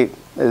everybody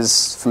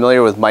is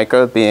familiar with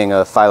mica being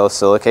a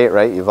phyllosilicate,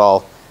 right? You've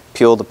all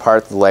peeled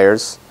apart the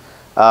layers.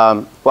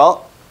 You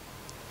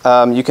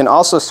can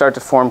also start to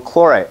form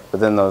chlorite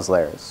within those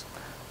layers.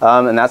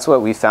 And that's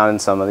what we found in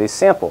some of these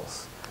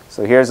samples.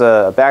 So here's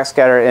a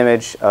backscatter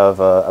image of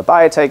a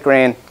biotite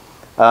grain.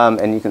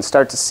 And you can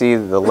start to see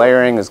the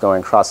layering is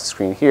going across the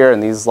screen here.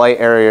 And these light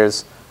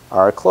areas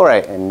are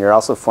chlorite. And you're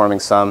also forming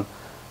some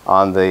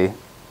on the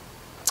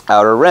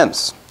outer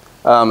rims.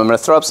 I'm going to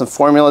throw up some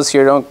formulas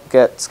here. Don't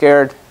get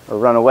scared or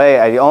run away.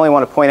 I only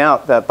want to point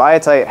out that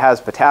biotite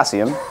has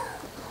potassium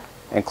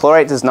and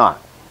chlorite does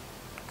not.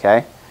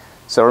 Okay?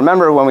 So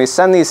remember, when we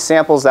send these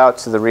samples out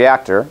to the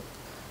reactor,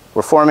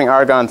 we're forming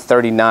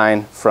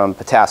argon-39 from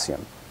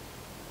potassium.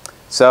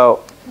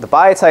 So the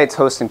biotite's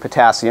hosting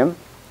potassium,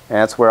 and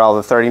that's where all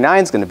the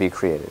 39 is going to be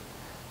created.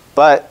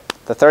 But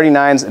the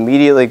 39 is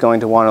immediately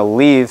going to want to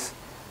leave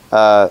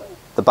the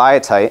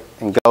biotite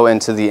and go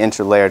into the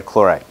interlayered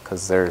chlorite,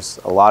 because there's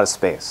a lot of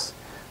space.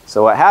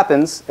 So what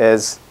happens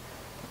is,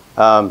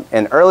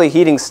 in early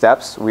heating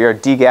steps, we are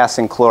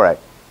degassing chlorite,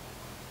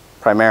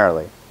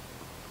 primarily,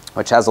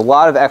 which has a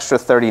lot of extra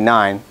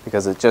 39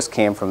 because it just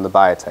came from the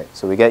biotite.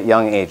 So we get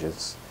young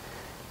ages.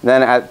 And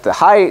then at the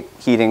high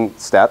heating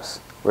steps,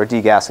 we're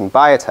degassing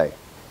biotite,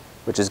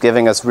 which is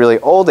giving us really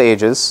old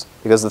ages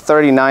because the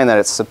 39 that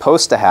it's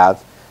supposed to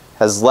have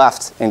has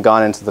left and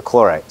gone into the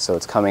chlorite. So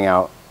it's coming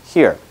out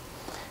here.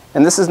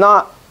 And this is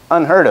not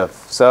unheard of.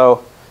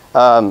 So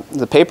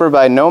the paper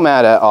by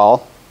Nomad et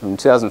al. From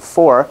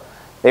 2004,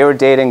 they were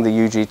dating the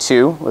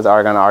UG2 with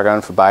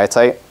argon-argon for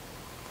biotite.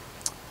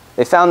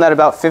 They found that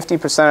about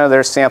 50% of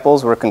their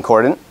samples were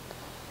concordant,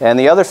 and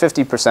the other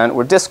 50%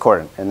 were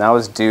discordant, and that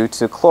was due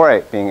to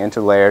chlorite being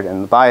interlayered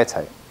in the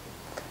biotite.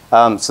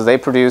 So they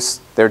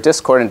produced, their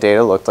discordant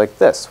data looked like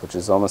this, which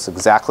is almost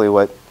exactly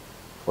what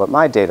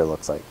my data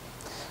looks like.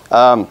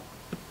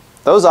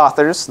 Those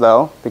authors,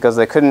 though, because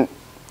they couldn't,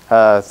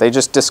 they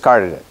just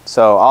discarded it.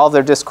 So all of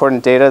their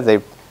discordant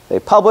data they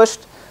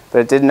published, but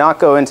it did not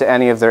go into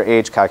any of their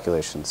age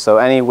calculations. So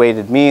any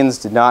weighted means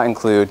did not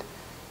include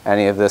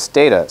any of this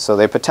data. So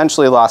they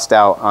potentially lost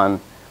out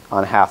on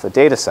half the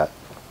data set.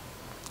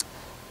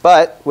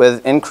 But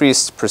with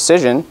increased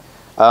precision,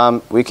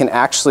 we can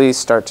actually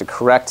start to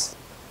correct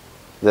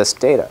this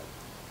data.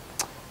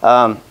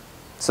 So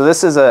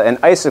this is an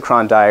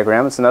isochron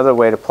diagram. It's another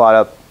way to plot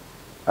up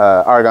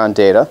argon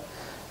data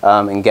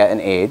and get an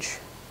age.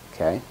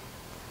 Okay.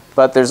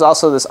 But there's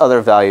also this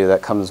other value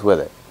that comes with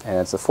it, and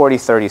it's a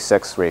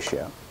 40-36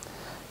 ratio.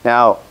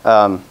 Now,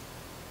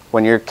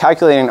 when you're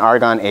calculating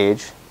argon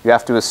age, you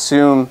have to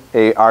assume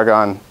a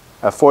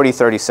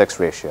 40-36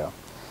 ratio.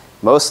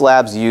 Most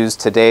labs use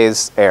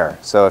today's air.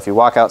 So if you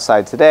walk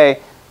outside today,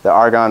 the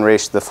argon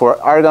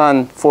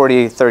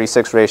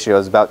 40-36 ratio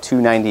is about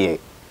 298.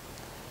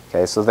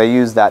 Okay, so they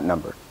use that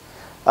number.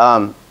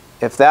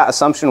 If that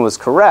assumption was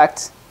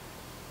correct,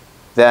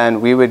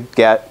 then we would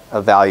get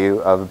a value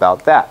of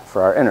about that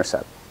for our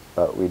intercept,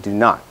 but we do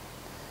not.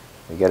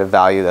 We get a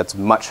value that's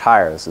much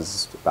higher. This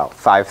is about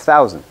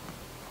 5,000.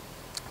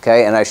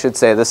 Okay, and I should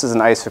say this is an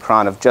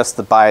isochron of just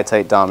the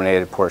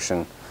biotite-dominated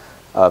portion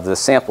of the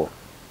sample.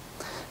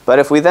 But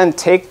if we then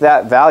take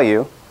that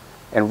value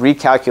and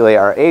recalculate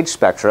our age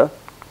spectra,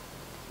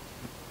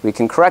 we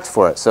can correct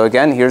for it. So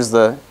again, here's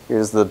the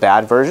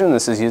bad version.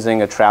 This is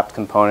using a trapped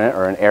component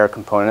or an air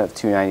component of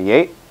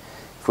 298.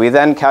 If we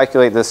then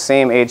calculate the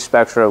same age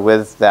spectra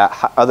with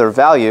that other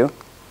value,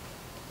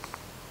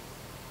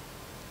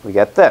 we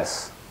get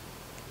this.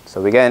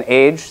 So we get an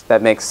age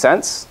that makes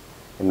sense.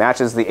 It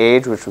matches the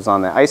age which was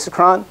on the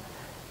isochron.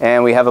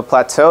 And we have a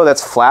plateau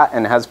that's flat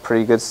and has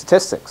pretty good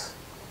statistics.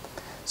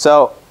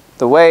 So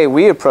the way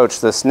we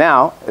approach this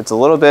now, it's a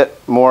little bit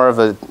more of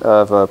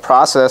a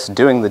process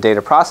doing the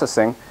data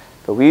processing,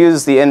 but we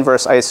use the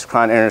inverse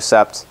isochron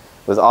intercept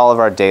with all of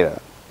our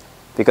data,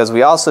 because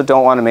we also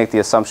don't want to make the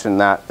assumption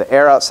that the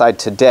air outside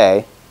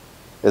today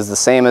is the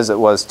same as it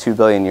was 2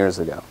 billion years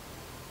ago.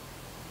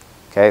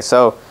 Okay,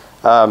 so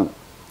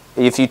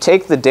if you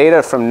take the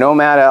data from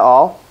Nomad et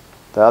al.,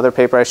 the other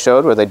paper I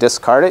showed where they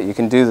discard it, you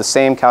can do the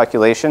same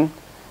calculation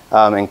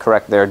and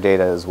correct their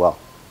data as well.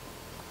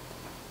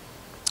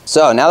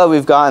 So now that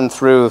we've gotten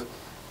through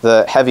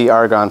the heavy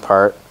argon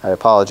part, I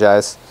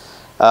apologize,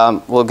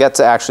 we'll get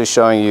to actually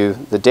showing you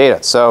the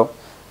data. So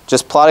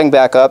just plotting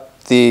back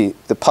up the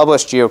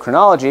published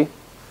geochronology,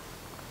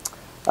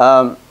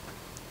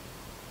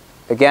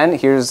 again,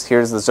 here's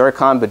the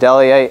zircon,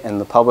 bedelliite, and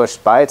the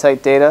published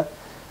biotite data.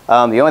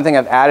 The only thing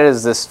I've added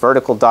is this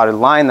vertical dotted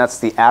line. That's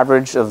the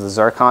average of the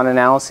zircon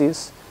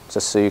analyses,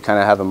 just so you kind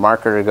of have a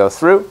marker to go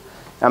through.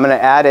 I'm going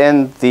to add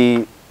in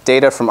the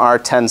data from our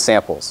 10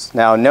 samples.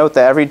 Now note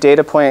that every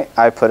data point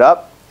I put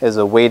up is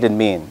a weighted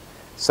mean.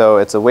 So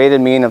it's a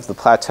weighted mean of the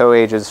plateau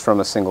ages from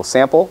a single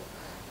sample.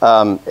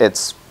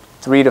 It's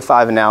 3 to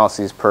 5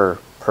 analyses per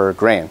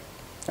grain,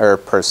 or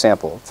per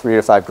sample, 3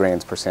 to 5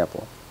 grains per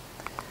sample.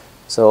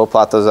 So we'll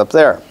plot those up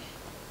there.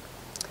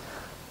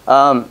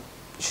 You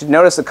should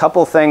notice a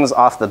couple things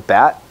off the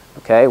bat.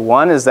 Okay,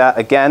 one is that,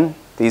 again,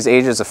 these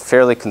ages are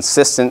fairly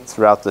consistent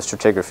throughout the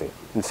stratigraphy.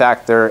 In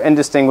fact, they're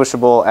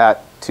indistinguishable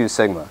at 2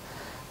 sigma.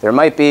 There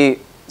might be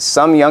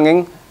some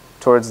younging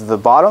towards the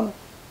bottom,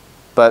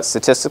 but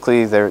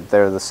statistically they're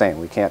the same.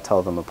 We can't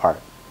tell them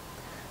apart.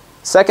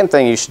 Second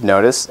thing you should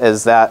notice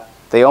is that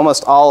they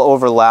almost all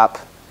overlap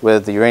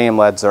with the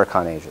uranium-lead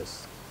zircon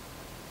ages,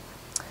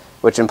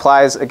 which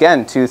implies,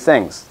 again, 2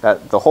 things: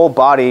 that the whole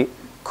body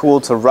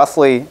cooled to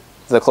roughly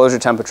the closure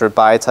temperature of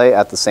biotite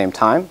at the same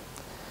time,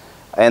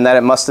 and that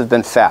it must have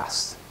been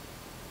fast.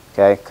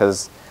 Okay,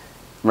 because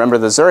remember,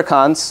 the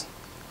zircons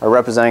are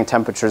representing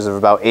temperatures of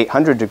about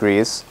 800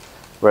 degrees,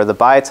 where the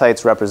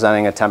biotite's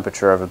representing a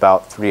temperature of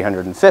about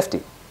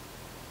 350.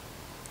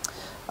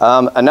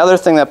 Another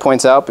thing that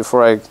points out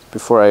before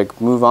I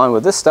move on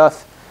with this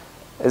stuff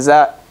is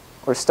that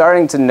we're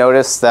starting to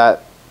notice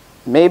that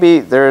maybe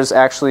there's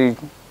actually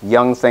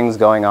young things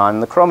going on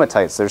in the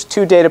chromatites. There's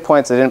 2 data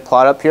points I didn't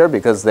plot up here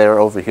because they're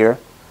over here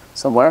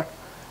somewhere.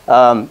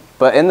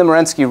 But in the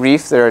Marensky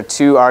Reef, there are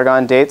 2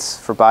 argon dates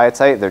for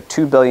biotite. They're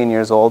 2 billion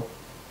years old.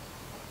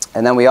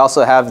 And then we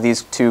also have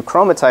these 2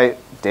 chromatite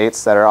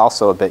dates that are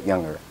also a bit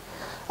younger.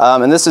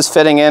 And this is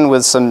fitting in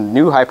with some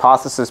new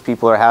hypotheses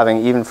people are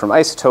having, even from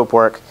isotope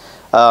work,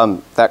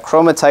 that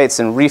chromatites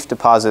in reef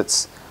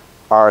deposits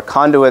are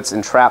conduits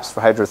and traps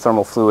for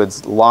hydrothermal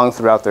fluids long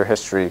throughout their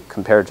history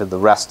compared to the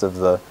rest of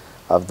the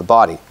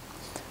body.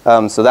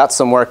 So that's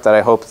some work that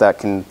I hope that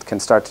can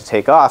start to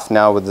take off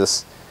now with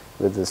this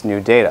new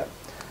data.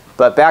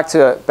 But back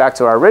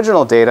to our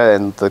original data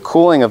and the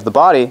cooling of the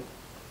body,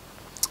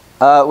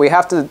 we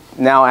have to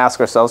now ask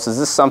ourselves, is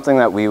this something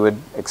that we would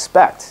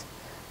expect?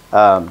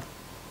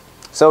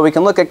 So we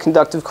can look at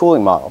conductive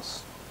cooling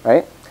models,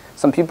 right?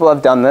 Some people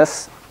have done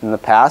this in the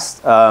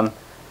past.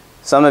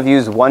 Some have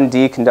used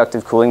 1D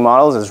conductive cooling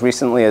models as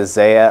recently as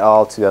Zay et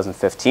al.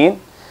 2015.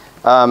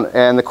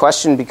 And the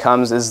question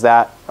becomes, is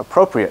that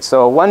appropriate?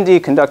 So a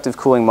 1D conductive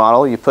cooling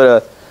model, you put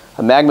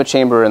a magma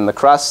chamber in the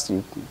crust,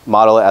 you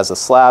model it as a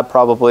slab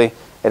probably.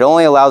 It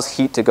only allows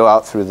heat to go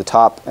out through the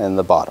top and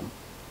the bottom,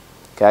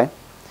 okay?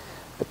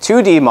 A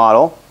 2D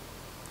model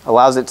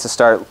allows it to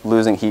start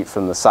losing heat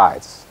from the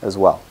sides as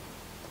well.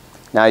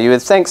 Now you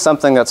would think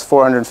something that's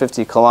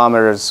 450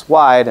 kilometers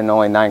wide and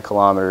only 9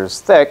 kilometers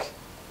thick,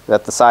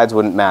 that the sides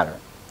wouldn't matter.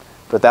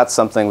 But that's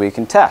something we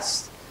can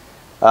test.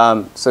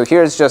 So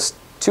here's just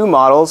 2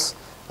 models,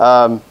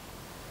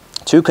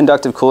 2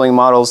 conductive cooling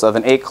models of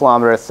an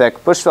 8-kilometer thick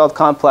Bushveld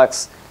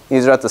complex.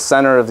 These are at the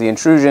center of the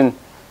intrusion.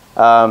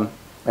 And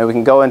we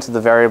can go into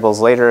the variables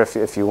later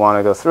if you want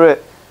to go through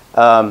it.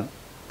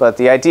 But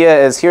the idea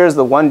is here's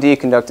the 1D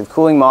conductive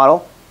cooling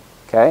model.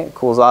 Okay, it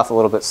cools off a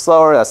little bit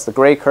slower. That's the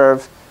gray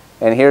curve.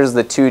 And here's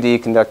the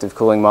 2D conductive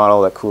cooling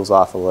model that cools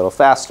off a little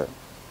faster.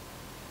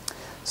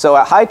 So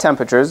at high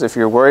temperatures, if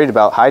you're worried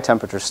about high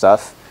temperature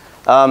stuff,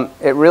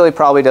 it really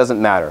probably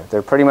doesn't matter.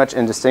 They're pretty much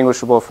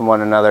indistinguishable from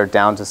one another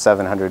down to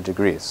 700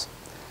 degrees.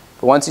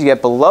 But once you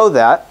get below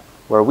that,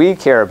 where we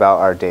care about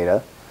our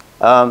data,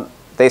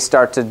 they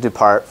start to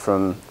depart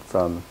from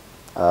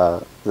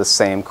the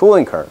same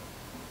cooling curve.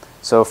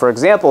 So for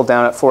example,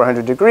 down at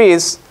 400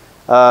 degrees,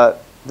 the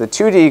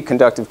 2D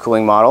conductive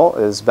cooling model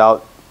is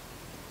about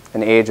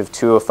an age of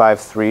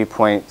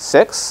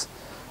 2053.6,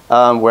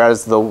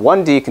 whereas the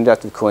 1D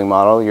conductive cooling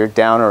model, you're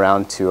down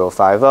around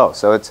 2050.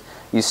 So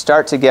you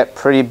start to get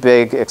pretty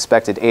big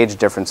expected age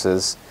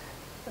differences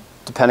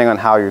depending on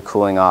how you're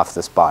cooling off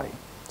this body.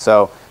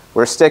 So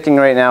we're sticking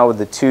right now with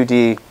the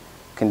 2D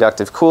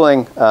conductive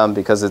cooling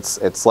because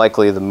it's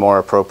likely the more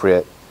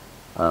appropriate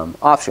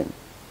option.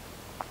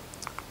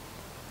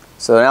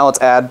 So now let's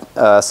add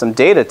some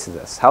data to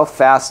this. How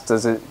fast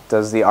does the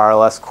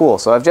RLS cool?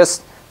 So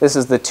this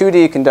is the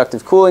 2D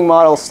conductive cooling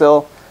model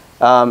still,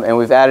 and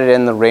we've added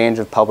in the range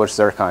of published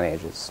zircon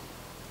ages.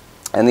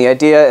 And the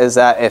idea is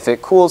that if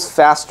it cools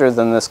faster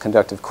than this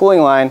conductive cooling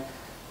line,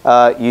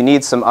 you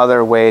need some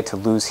other way to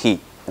lose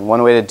heat. And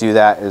one way to do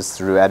that is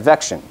through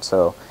advection.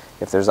 So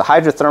if there's a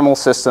hydrothermal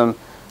system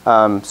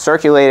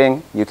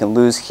circulating, you can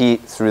lose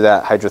heat through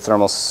that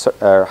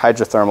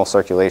hydrothermal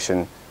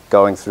circulation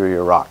going through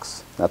your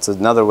rocks. That's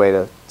another way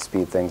to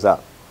speed things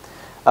up.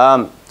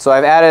 So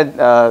I've added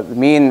the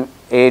mean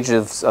age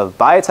of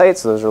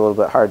biotites. Those are a little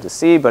bit hard to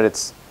see, but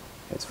it's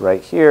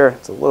right here.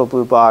 It's a little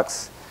blue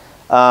box.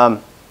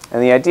 And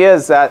the idea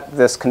is that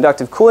this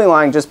conductive cooling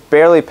line just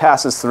barely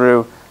passes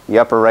through the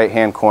upper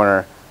right-hand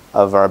corner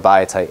of our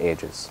biotite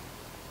ages.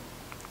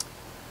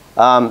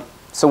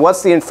 So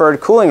what's the inferred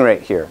cooling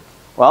rate here?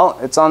 Well,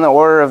 it's on the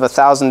order of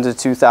 1,000 to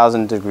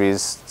 2,000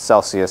 degrees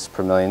Celsius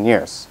per million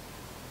years.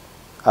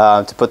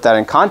 To put that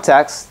in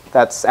context,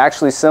 that's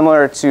actually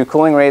similar to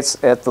cooling rates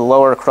at the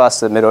lower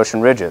crust at mid-ocean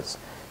ridges,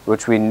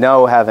 which we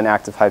know have an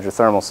active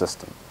hydrothermal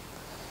system.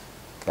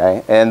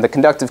 Okay? And the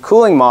conductive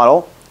cooling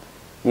model,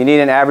 you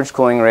need an average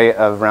cooling rate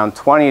of around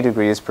 20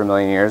 degrees per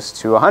million years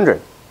to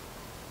 100.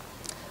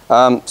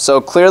 So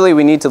clearly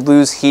we need to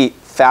lose heat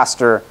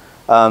faster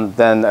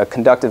than a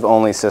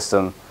conductive-only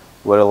system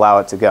would allow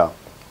it to go.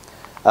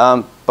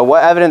 But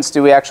what evidence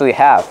do we actually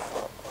have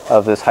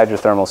of this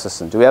hydrothermal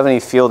system? Do we have any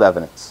field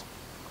evidence?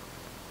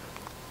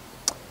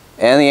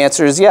 And the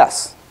answer is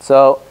yes.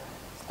 So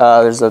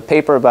there's a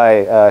paper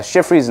by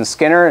Schifries and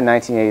Skinner in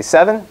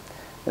 1987,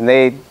 and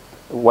they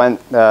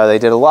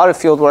did a lot of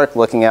field work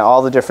looking at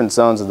all the different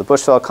zones of the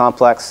Bushveld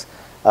complex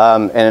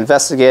and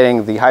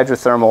investigating the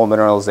hydrothermal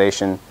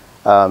mineralization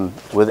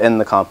within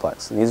the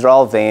complex. And these are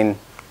all vein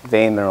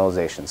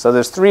mineralization. So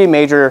there's 3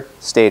 major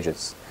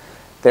stages.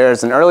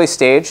 There's an early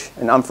stage,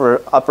 an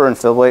upper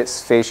infiltrate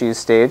facies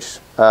stage.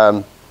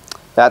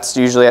 That's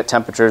usually at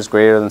temperatures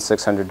greater than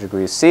 600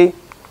 degrees C.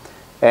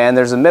 And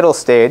there's a middle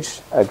stage,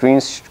 a green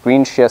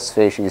schist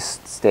facies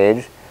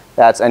stage.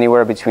 That's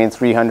anywhere between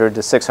 300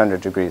 to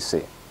 600 degrees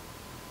C.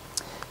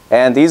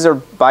 And these are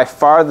by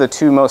far the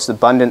 2 most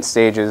abundant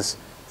stages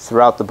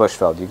throughout the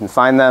Bushveld. You can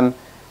find them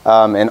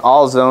in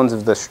all zones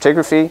of the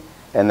stratigraphy,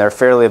 and they're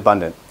fairly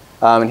abundant.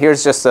 And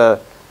here's just a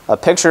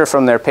picture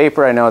from their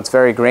paper. I know it's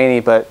very grainy,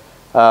 but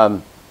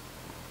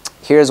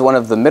here's one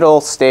of the middle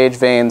stage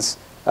veins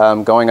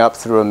going up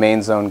through a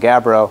main zone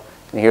gabbro,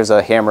 and here's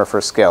a hammer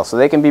for scale. So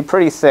they can be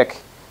pretty thick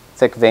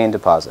vein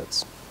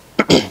deposits.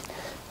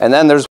 And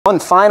then there's one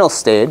final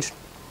stage,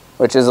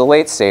 which is a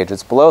late stage.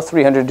 It's below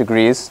 300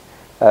 degrees.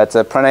 It's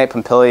a prehnite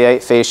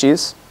pompiliate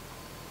facies,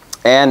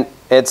 and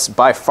it's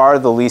by far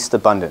the least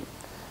abundant.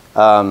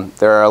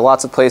 There are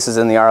lots of places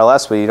in the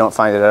RLS where you don't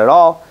find it at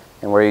all,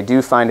 and where you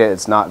do find it,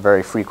 it's not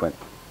very frequent.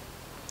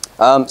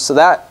 So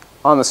that,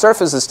 on the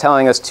surface, is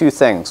telling us two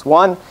things.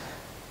 One,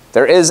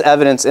 there is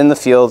evidence in the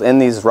field, in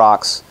these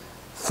rocks,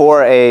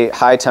 for a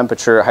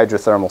high-temperature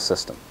hydrothermal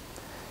system.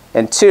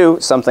 And two,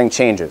 something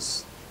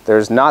changes.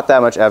 There's not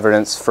that much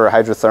evidence for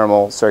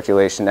hydrothermal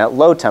circulation at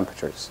low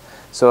temperatures.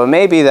 So it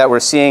may be that we're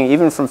seeing,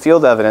 even from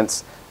field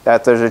evidence,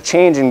 that there's a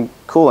change in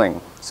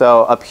cooling.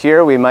 So up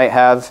here, we might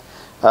have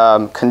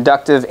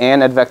conductive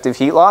and advective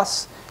heat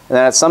loss. And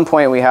then at some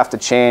point, we have to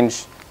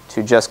change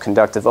to just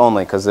conductive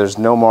only, because there's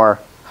no more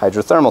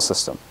hydrothermal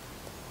system.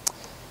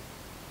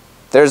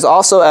 There's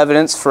also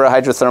evidence for a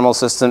hydrothermal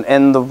system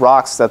in the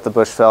rocks that the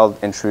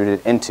Bushveld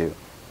intruded into.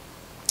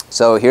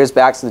 So here's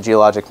back to the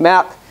geologic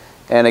map.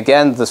 And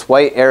again, this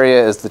white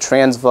area is the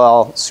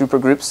Transvaal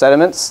supergroup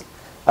sediments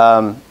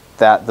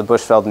that the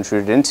Bushveld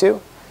intruded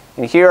into.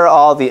 And here are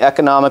all the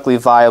economically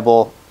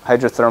viable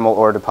hydrothermal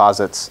ore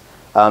deposits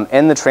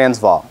in the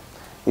Transvaal.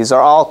 These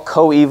are all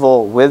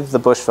coeval with the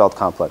Bushveld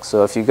complex.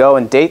 So if you go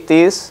and date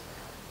these,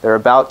 they're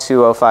about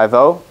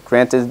 2050.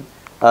 Granted,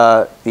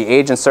 the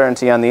age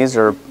uncertainty on these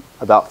are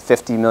about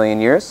 50 million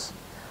years.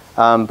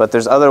 But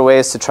there's other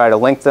ways to try to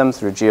link them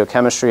through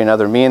geochemistry and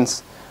other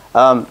means.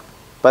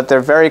 But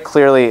there very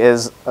clearly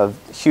is a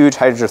huge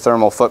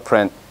hydrothermal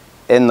footprint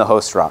in the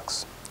host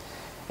rocks.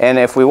 And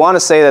if we want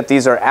to say that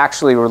these are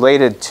actually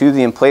related to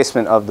the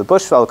emplacement of the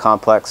Bushveld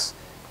complex,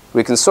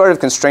 we can sort of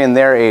constrain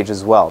their age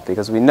as well,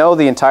 because we know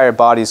the entire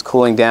body is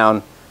cooling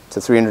down to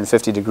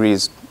 350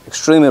 degrees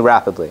extremely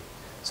rapidly.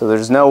 So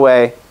there's no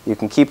way you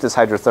can keep this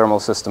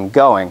hydrothermal system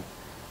going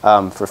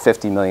for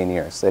 50 million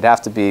years. They'd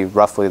have to be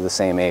roughly the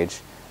same age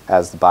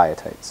as the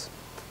biotites.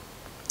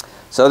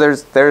 So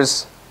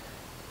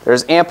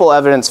there's ample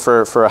evidence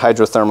for a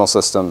hydrothermal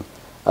system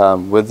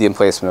with the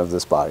emplacement of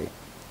this body.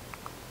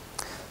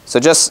 So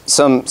just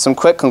some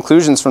quick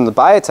conclusions from the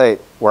biotite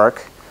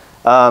work.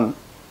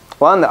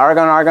 One, the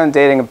argon-argon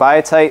dating of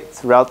biotite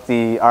throughout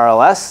the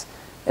RLS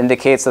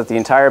indicates that the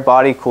entire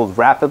body cooled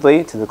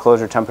rapidly to the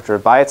closure temperature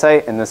of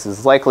biotite, and this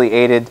is likely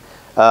aided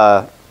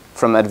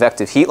from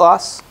advective heat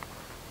loss.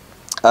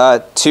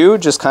 Two,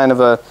 just kind of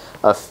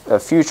a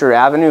future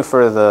avenue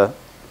for the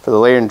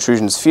layered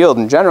intrusions field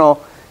in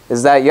general,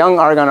 is that young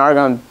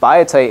argon-argon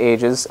biotite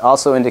ages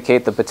also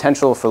indicate the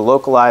potential for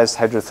localized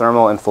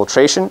hydrothermal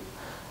infiltration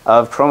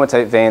of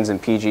chromatite veins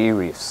and PGE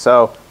reefs.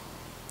 So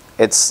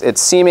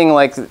it's seeming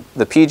like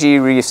the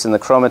PGE reefs and the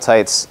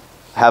chromatites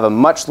have a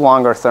much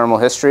longer thermal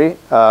history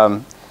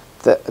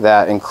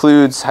that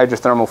includes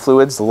hydrothermal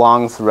fluids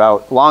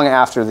long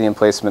after the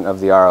emplacement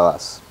of the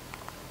RLS.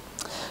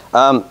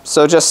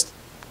 So just,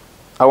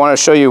 I want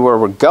to show you where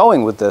we're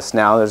going with this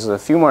now. There's a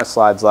few more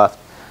slides left.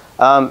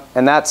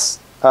 And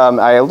that's,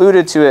 I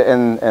alluded to it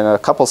in a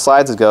couple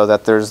slides ago,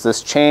 that there's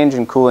this change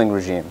in cooling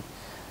regime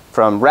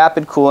from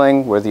rapid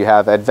cooling, where you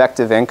have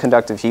advective and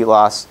conductive heat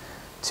loss,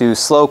 to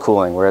slow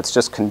cooling, where it's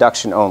just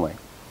conduction only.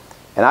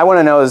 And I want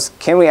to know is,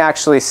 can we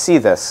actually see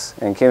this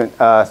and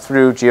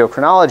through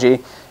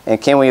geochronology,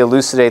 and can we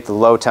elucidate the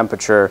low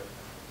temperature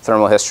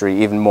thermal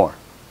history even more?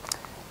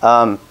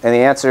 And the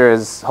answer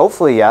is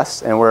hopefully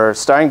yes, and we're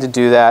starting to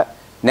do that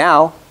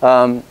now,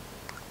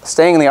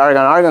 staying in the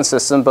argon-argon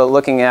system, but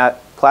looking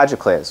at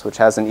plagioclase, which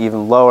has an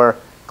even lower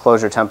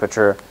closure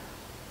temperature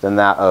than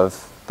that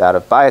of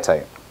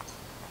biotite.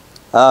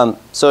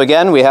 So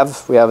again, we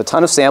have a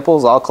ton of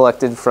samples, all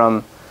collected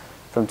from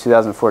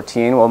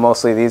 2014. Well,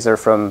 mostly these are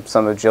from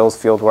some of Jill's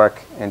field work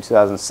in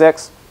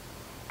 2006.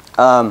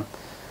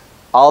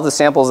 All the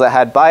samples that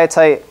had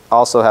biotite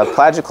also have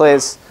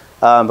plagioclase,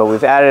 but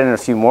we've added in a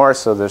few more,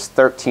 so there's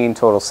 13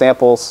 total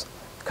samples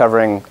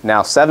covering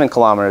now 7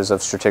 kilometers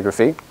of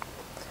stratigraphy.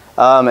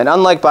 And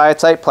unlike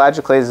biotite,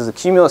 plagioclase is a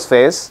cumulus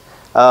phase,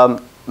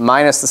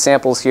 minus the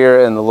samples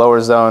here in the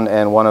lower zone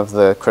and one of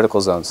the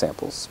critical zone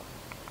samples.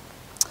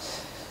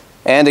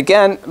 And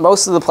again,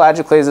 most of the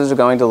plagioclases are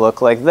going to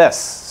look like this.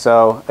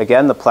 So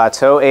again, the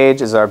plateau age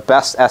is our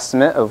best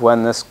estimate of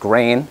when this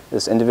grain,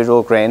 this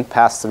individual grain,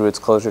 passed through its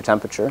closure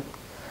temperature.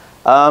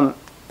 But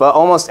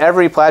almost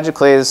every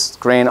plagioclase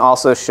grain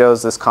also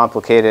shows this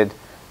complicated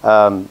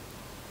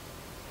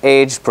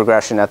age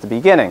progression at the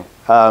beginning,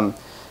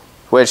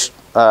 which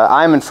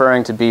I'm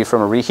inferring to be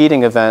from a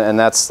reheating event, and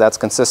that's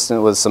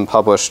consistent with some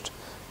published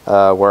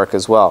work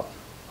as well.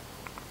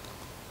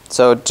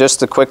 So just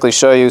to quickly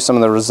show you some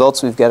of the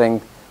results we've been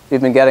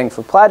getting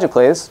for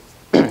plagioclase,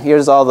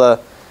 here's all the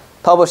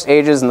published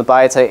ages and the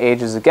biotite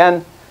ages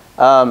again.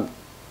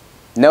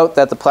 Note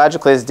that the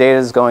plagioclase data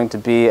is going to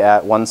be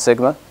at 1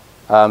 sigma,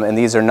 and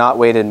these are not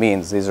weighted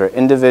means. These are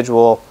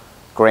individual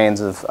grains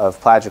of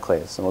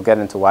plagioclase, and we'll get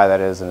into why that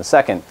is in a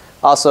second.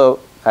 Also,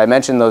 I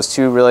mentioned those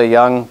two really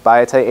young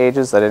biotite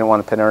ages that I didn't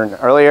want to pin in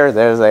earlier.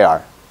 There they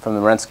are from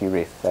the Marinsky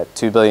Reef at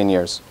 2 billion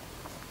years.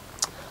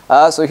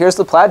 So here's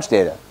the plag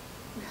data.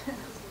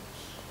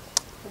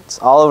 It's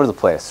all over the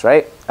place,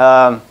 right?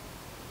 1,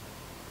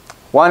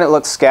 it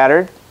looks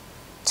scattered.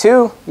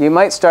 2, you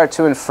might start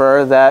to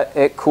infer that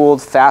it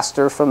cooled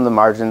faster from the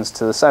margins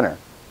to the center,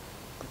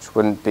 which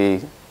wouldn't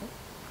be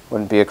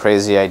a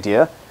crazy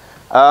idea.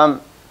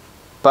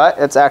 But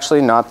it's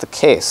actually not the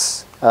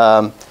case.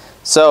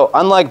 So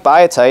unlike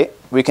biotite,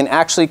 we can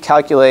actually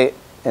calculate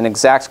an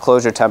exact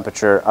closure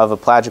temperature of a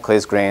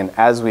plagioclase grain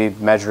as we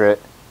measure it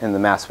in the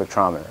mass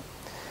spectrometer.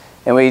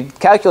 And we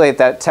calculate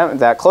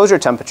that closure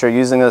temperature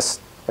using this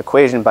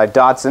equation by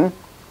Dodson,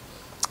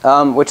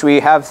 which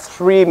we have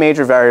 3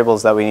 major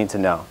variables that we need to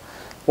know.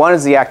 1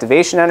 is the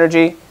activation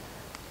energy,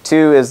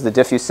 2 is the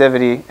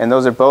diffusivity, and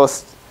those are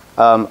both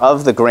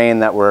of the grain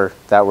that we're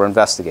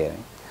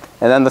investigating.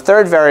 And then the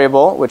 3rd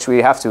variable, which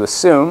we have to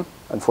assume,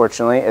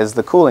 unfortunately, is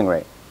the cooling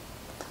rate.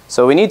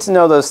 So we need to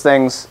know those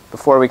things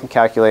before we can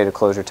calculate a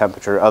closure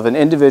temperature of an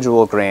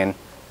individual grain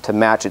to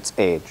match its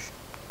age.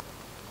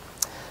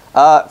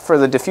 For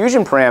the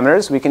diffusion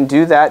parameters, we can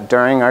do that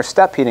during our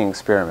step heating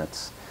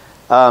experiments.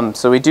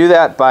 So we do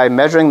that by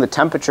measuring the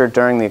temperature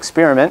during the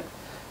experiment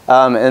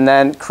and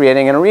then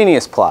creating an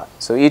Arrhenius plot.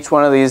 So each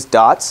one of these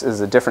dots is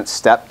a different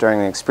step during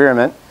the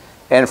experiment.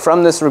 And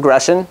from this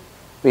regression,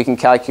 we can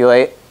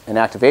calculate an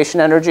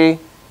activation energy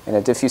and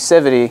a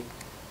diffusivity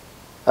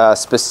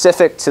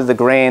specific to the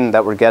grain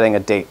that we're getting a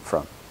date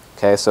from.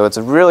 Okay, so it's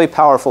a really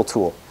powerful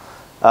tool.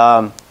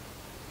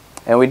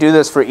 And we do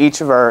this for each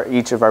of our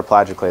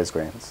plagioclase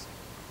grains.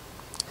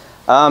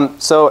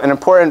 So an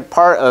important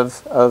part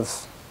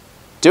of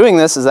doing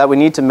this is that we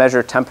need to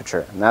measure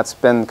temperature. And that's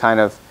been kind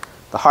of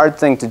the hard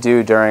thing to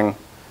do during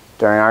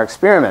our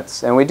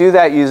experiments. And we do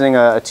that using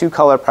a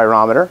 2-color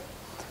pyrometer,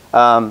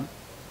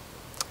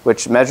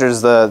 which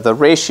measures the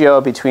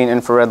ratio between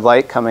infrared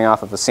light coming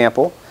off of a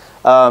sample.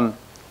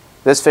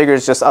 This figure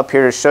is just up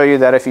here to show you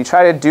that if you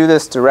try to do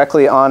this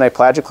directly on a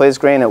plagioclase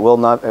grain, it will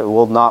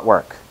not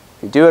work.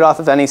 If you do it off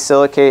of any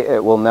silicate,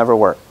 it will never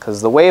work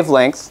because the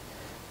wavelength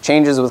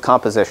changes with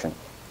composition.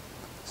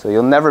 So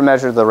you'll never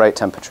measure the right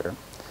temperature.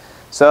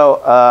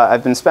 So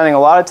I've been spending a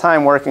lot of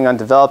time working on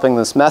developing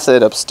this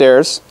method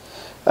upstairs,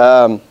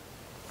 and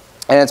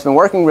it's been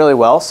working really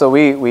well. So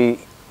we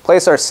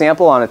place our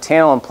sample on a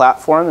tantalum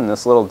platform in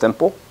this little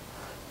dimple,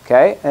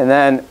 okay, and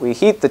then we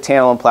heat the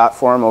tantalum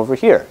platform over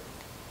here.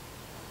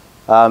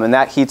 And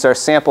that heats our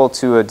sample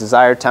to a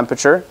desired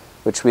temperature,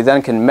 which we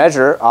then can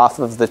measure off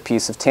of the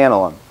piece of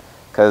tantalum,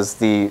 because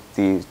the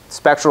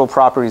spectral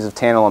properties of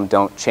tantalum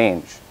don't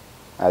change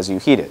as you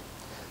heat it.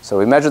 So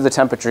we measure the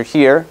temperature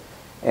here,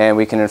 and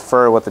we can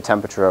infer what the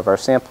temperature of our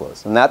sample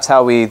is. And that's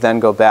how we then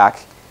go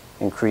back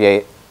and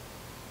create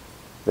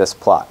this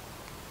plot,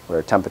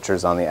 where temperature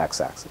is on the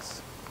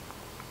x-axis.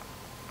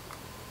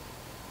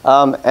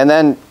 And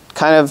then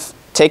kind of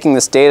taking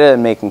this data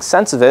and making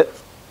sense of it,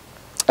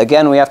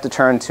 again, we have to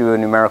turn to a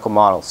numerical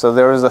model. So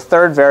there was a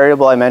 3rd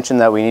variable I mentioned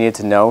that we needed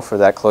to know for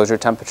that closure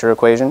temperature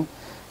equation,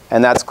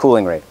 and that's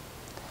cooling rate.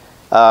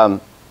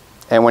 And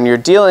when you're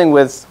dealing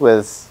with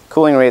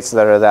cooling rates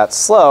that are that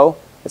slow,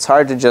 it's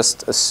hard to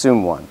just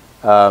assume one.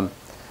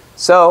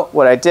 So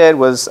what I did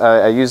was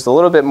I used a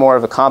little bit more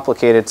of a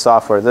complicated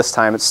software this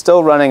time. It's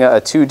still running a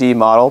 2D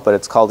model, but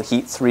it's called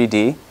Heat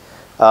 3D,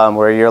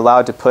 where you're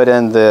allowed to put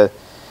in the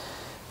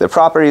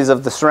properties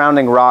of the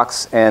surrounding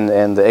rocks and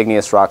the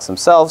igneous rocks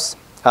themselves.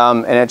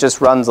 And it just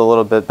runs a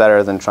little bit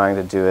better than trying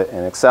to do it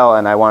in Excel.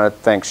 And I want to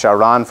thank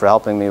Sharon for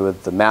helping me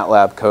with the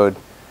MATLAB code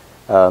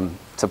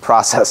to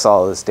process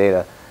all of this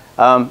data.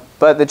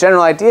 But the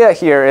general idea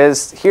here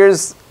is,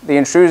 here's the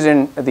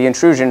intrusion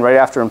right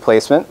after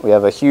emplacement. We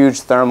have a huge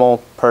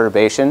thermal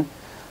perturbation.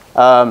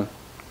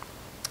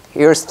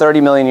 Here's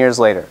 30 million years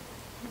later.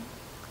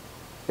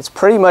 It's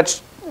pretty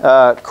much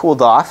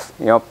cooled off,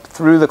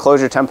 through the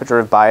closure temperature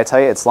of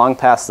biotite. It's long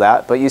past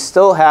that, but you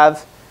still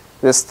have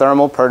this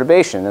thermal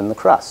perturbation in the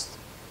crust.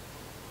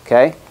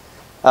 Okay,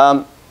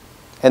 and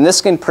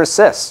this can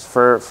persist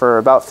for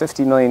about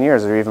 50 million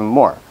years or even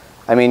more.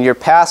 I mean, you're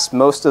past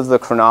most of the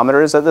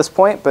chronometers at this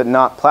point, but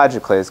not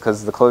plagioclase,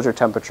 because the closure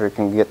temperature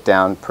can get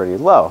down pretty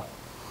low.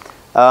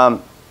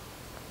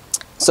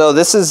 So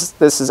this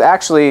is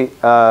actually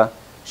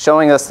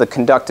showing us the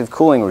conductive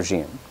cooling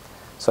regime.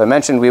 So I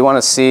mentioned we want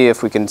to see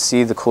if we can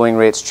see the cooling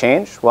rates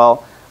change.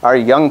 Well, our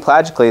young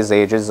plagioclase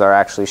ages are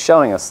actually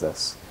showing us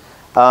this.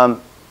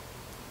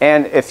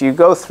 And if you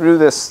go through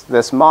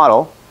this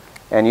model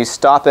and you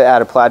stop it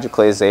at a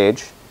plagioclase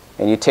age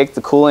and you take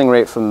the cooling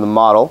rate from the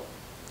model,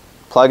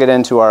 plug it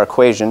into our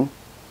equation,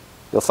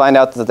 you'll find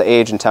out that the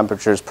age and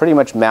temperatures pretty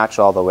much match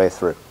all the way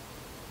through.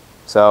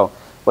 So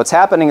what's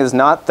happening is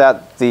not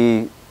that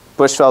the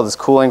Bushveld is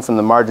cooling from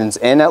the margins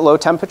in at low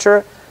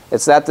temperature,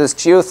 it's that this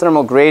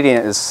geothermal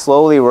gradient is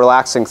slowly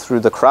relaxing through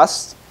the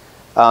crust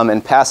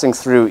and passing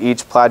through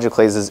each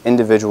plagioclase's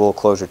individual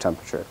closure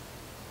temperature.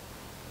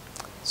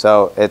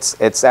 So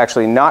it's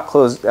actually not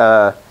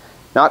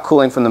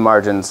cooling from the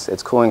margins,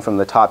 it's cooling from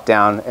the top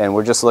down, and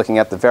we're just looking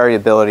at the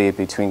variability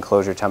between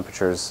closure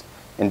temperatures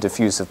and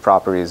diffusive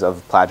properties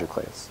of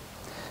plagioclase.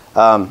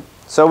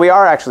 So we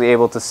are actually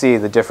able to see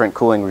the different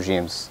cooling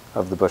regimes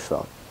of the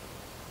Bushveld.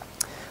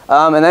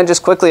 And then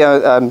just quickly,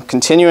 I'm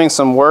continuing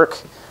some work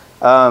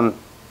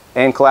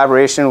in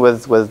collaboration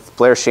with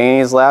Blair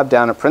Shaney's lab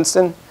down at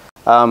Princeton.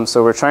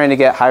 So we're trying to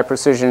get high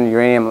precision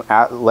uranium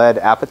lead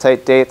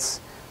apatite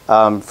dates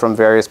from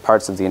various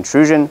parts of the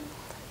intrusion.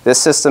 This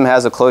system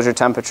has a closure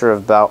temperature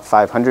of about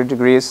 500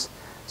 degrees.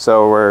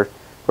 So we're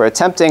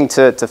attempting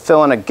to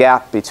fill in a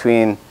gap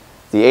between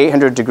the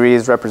 800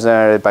 degrees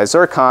represented by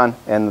zircon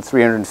and the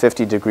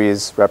 350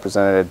 degrees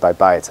represented by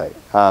biotite.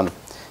 And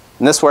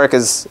this work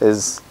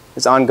is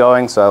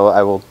ongoing, so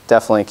I will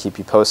definitely keep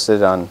you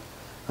posted on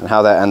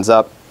how that ends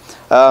up.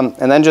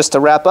 And then just to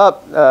wrap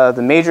up,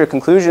 the major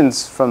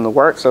conclusions from the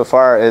work so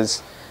far is,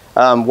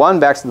 one,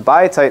 back to the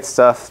biotite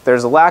stuff,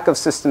 there's a lack of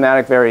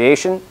systematic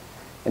variation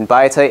in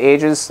biotite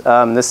ages.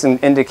 This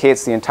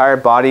indicates the entire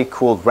body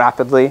cooled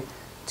rapidly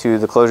to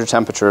the closure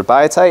temperature of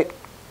biotite.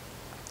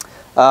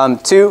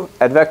 Two,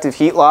 advective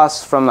heat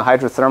loss from the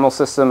hydrothermal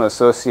system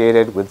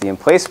associated with the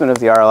emplacement of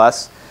the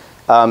RLS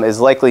is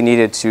likely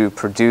needed to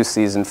produce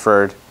these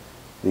inferred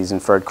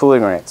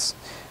cooling rates.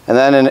 And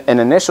then an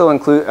initial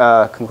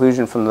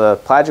conclusion from the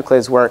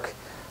plagioclase work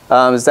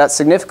is that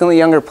significantly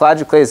younger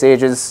plagioclase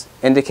ages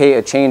indicate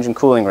a change in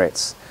cooling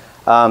rates.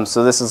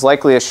 So this is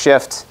likely a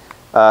shift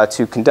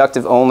to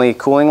conductive-only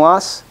cooling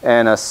loss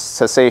and a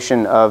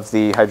cessation of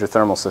the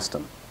hydrothermal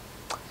system.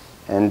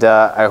 And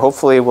I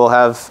hopefully will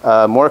have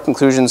more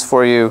conclusions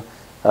for you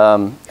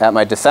at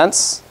my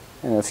defense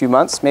in a few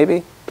months,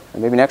 maybe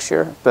next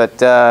year.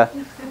 But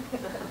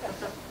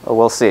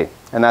we'll see.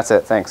 And that's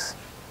it. Thanks.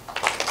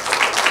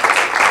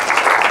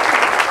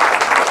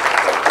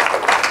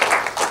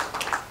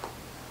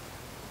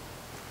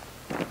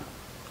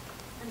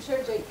 I'm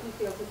sure Jake can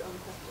field his own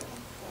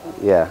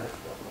questions. Yeah.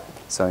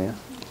 Sonia?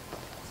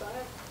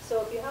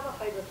 So if you have a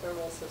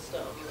hydrothermal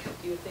system,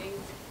 do you think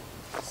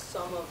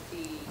some of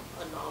the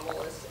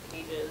anomalous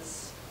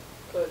ages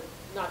could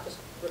not just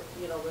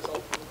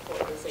result from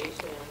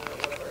polarization or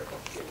whatever,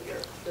 but your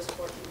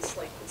discordance,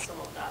 like could some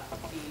of that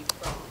be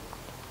from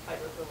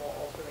hydrothermal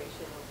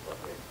alteration of what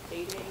you're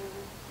dating?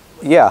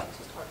 Yeah. It's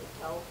just hard to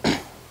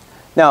tell.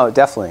 No,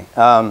 definitely.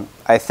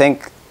 I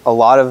think a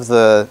lot of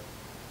the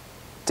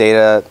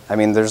data, I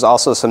mean, there's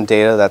also some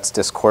data that's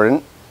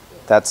discordant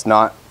that's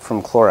not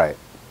from chlorite.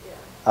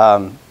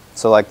 Yeah.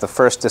 So like the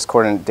first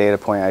discordant data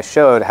point I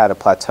showed had a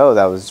plateau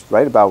that was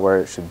right about where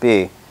it should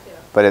be,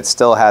 but it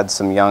still had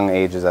some young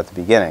ages at the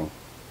beginning.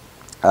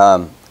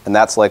 And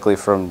that's likely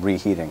from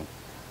reheating.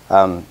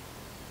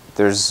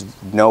 There's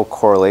no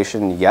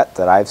correlation yet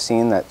that I've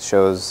seen that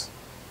shows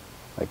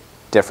like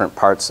different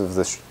parts of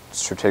the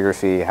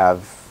stratigraphy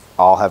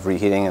all have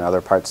reheating and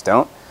other parts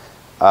don't.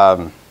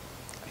 I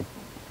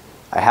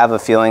have a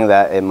feeling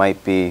that it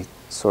might be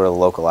sort of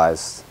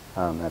localized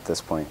at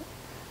this point.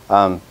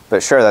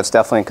 But sure, that's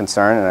definitely a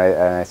concern,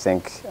 and I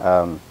think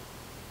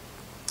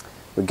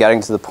we're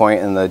getting to the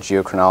point in the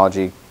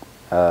geochronology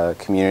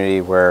community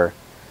where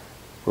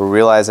we're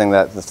realizing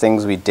that the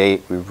things we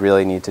date, we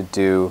really need to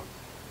do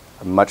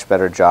a much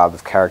better job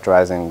of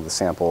characterizing the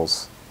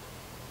samples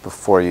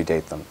before you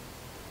date them.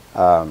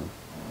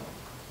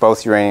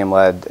 Both uranium,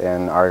 lead,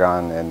 and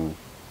argon, and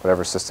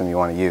whatever system you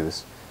want to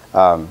use.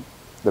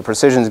 The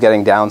precision is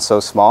getting down so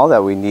small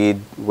that we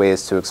need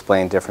ways to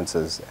explain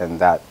differences, and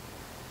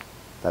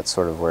that's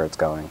sort of where it's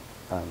going.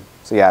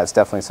 So yeah, it's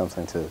definitely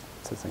something to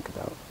think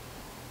about.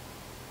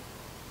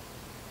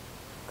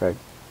 Greg?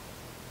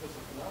 Does the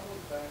phenomenally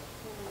fast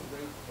cooling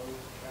rate pose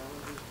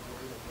challenges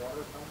where the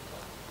water comes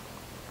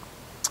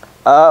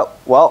from?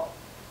 Well,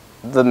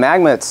 the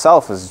magma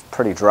itself is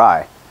pretty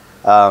dry.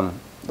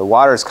 The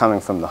water is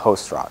coming from the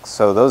host rocks.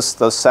 So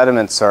those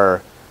sediments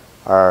are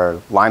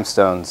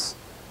limestones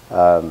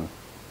and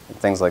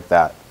things like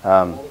that.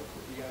 All the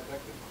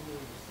advective cooling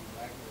is the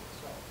magma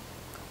itself.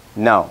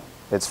 No,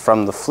 it's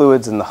from the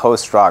fluids in the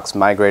host rocks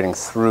migrating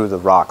through the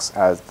rocks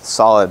as the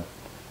solid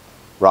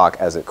rock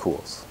as it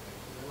cools.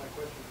 And then my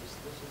question is,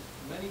 this is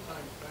many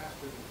times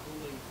faster than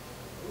cooling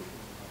in an ocean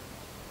environment.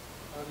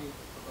 How do you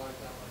provide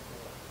that much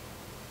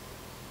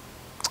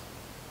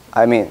water?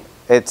 I mean,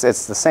 it's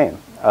the same.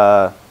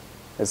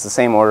 It's the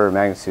same order of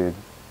magnitude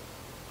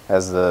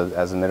as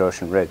the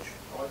mid-ocean ridge.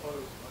 Oh, I thought it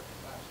was much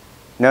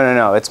faster.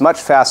 No. It's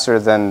much faster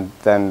than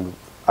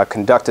a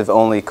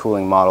conductive-only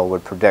cooling model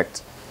would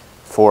predict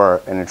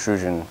for an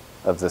intrusion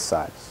of this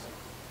size.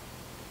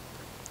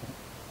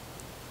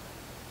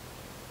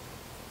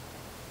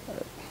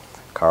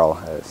 Carl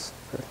has.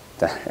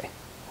 Just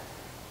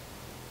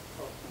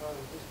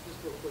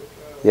real quick.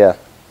 Yeah. You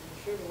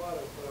showed a lot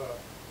of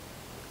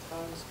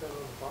time spent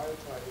on the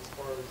biotite as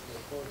far as the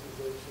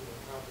quantization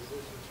and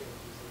composition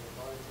changes in the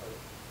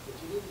biotite, but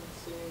you didn't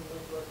see any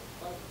link direct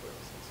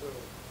plagioclase. And so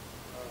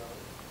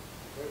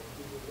Did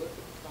you look at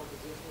the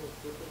compositional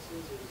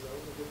differences or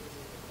zoning differences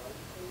in the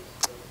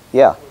biotopes?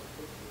 Yeah.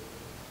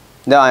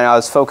 No, and I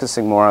was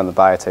focusing more on the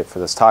biotype for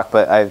this talk,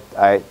 but Variability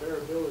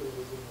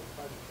was in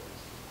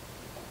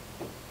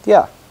the biotopes.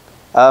 yeah.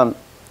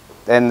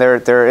 And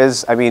there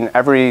is, I mean,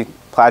 every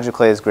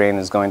plagioclase grain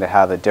is going to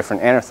have a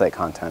different anorthite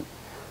content.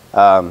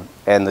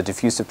 And the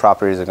diffusive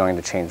properties are going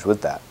to change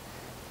with that.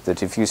 The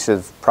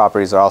diffusive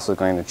properties are also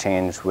going to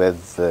change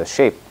with the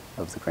shape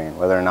of the grain,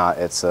 whether or not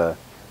it's a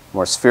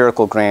more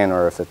spherical grain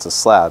or if it's a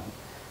slab.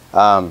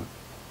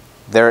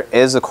 There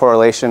is a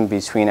correlation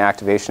between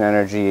activation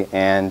energy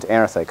and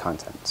anorthite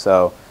content.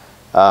 So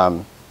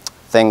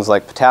things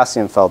like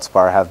potassium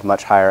feldspar have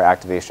much higher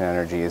activation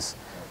energies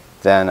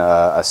than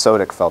a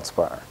sodic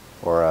feldspar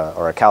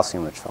or a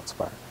calcium-rich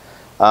feldspar.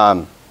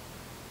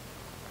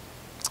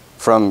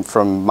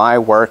 From my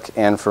work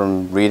and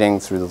from reading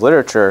through the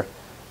literature,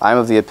 I'm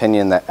of the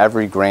opinion that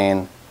every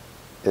grain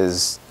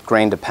is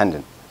grain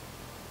dependent.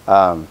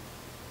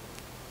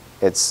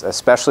 It's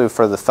especially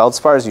for the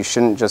feldspars, you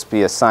shouldn't just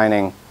be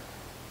assigning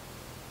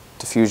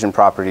diffusion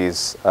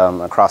properties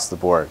across the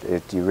board.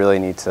 You really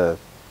need to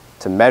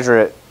measure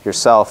it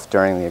yourself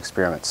during the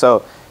experiment.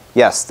 So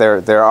yes,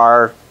 there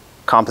are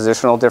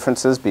compositional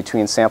differences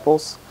between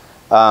samples,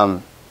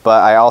 but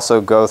I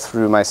also go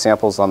through my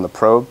samples on the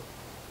probe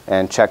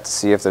and check to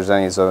see if there's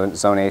any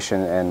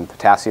zonation in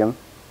potassium.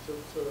 So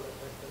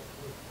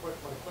my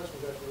question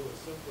was actually a little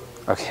simpler.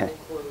 Okay. There's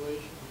no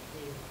correlation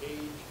between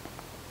age,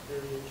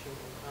 variation,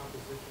 and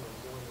composition of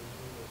zoning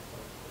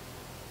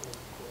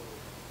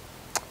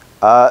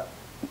in the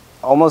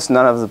Almost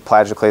none of the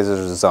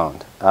plagioclases are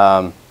zoned.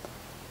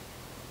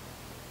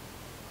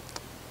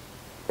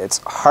 It's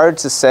hard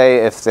to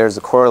say if there's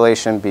a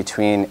correlation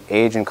between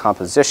age and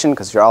composition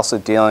because you're also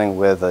dealing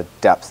with a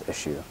depth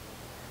issue.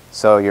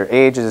 So your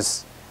age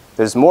is,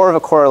 there's more of a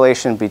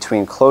correlation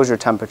between closure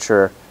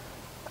temperature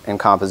and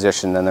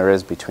composition than there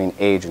is between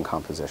age and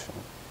composition.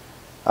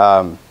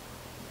 So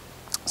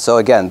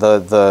again,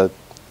 the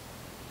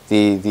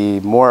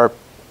more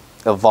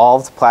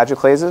evolved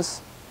plagioclases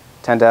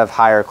tend to have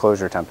higher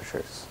closure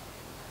temperatures,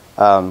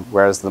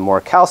 whereas the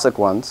more calcic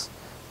ones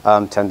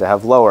tend to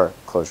have lower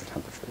closure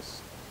temperatures.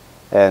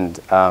 And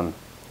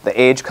the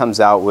age comes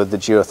out with the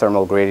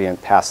geothermal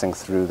gradient passing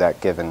through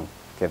that given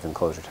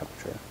closure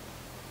temperature.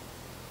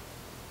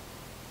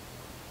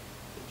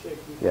 Jake,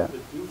 we Yeah. have the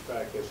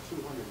DUFAC as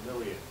 200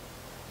 million.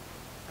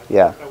 I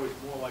Yeah. thought that was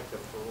more like the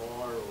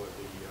Farrar or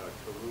the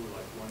Karoo,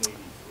 like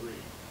 183.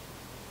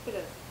 It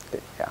is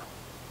Yeah.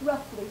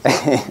 roughly.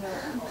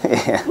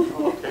 Yeah.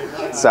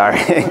 Okay, Sorry.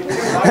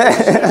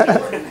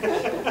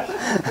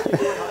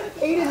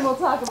 Aiden will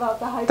talk about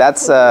the high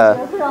That's,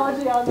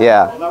 methodology on that.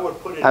 yeah. Well, that would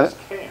put it I'm- as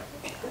camp.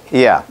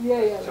 Yeah.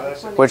 Yeah. So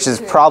that's- Which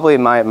is probably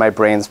my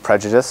brain's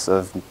prejudice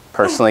of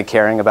personally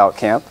caring about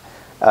camp.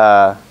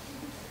 But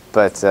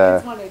It's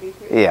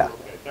 183. yeah. Okay,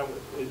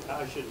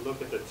 I should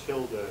look at the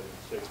tilde and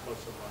say plus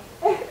or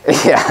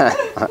minus. Yeah.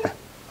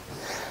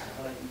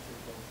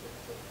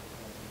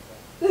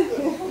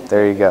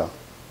 There you go.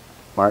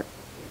 Mark?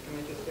 Can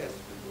I just ask a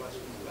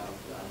question about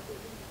the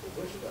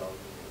Bushveld?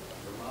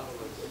 The model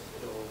is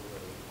still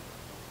the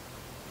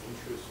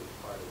intrusive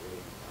part of the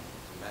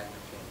magma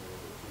chamber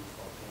of the fused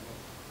volcano,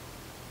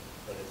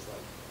 but it's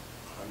like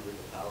 100,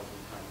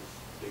 1,000 times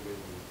bigger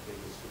than the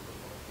biggest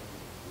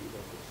supervolcano we've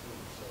ever seen.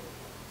 So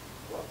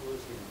what was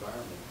the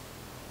environment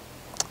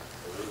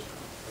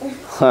originally?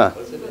 Huh.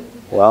 Was it a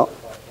Well.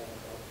 massive volcanic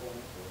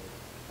outpouring or?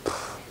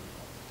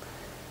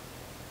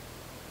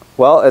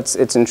 Well, it's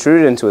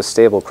intruded into a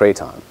stable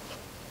craton.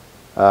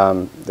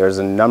 There's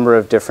a number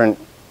of different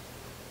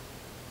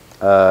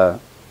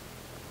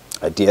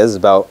ideas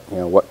about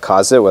what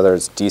caused it, whether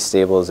it's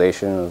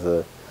destabilization of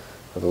the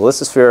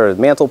lithosphere or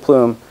the mantle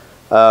plume.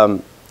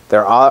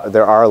 There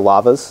are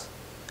lavas,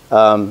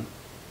 but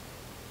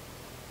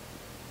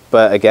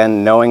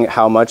again, knowing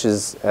how much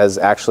has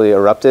actually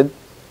erupted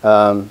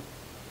and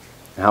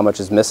how much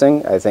is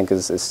missing, I think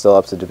is still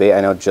up to debate. I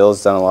know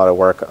Jill's done a lot of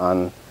work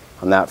on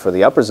that for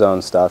the upper zone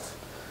stuff.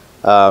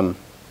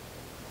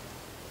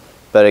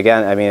 But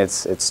again, I mean,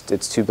 it's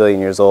 2 billion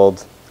years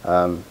old.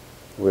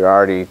 We're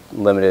already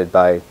limited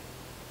by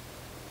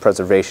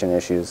preservation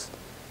issues.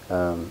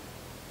 But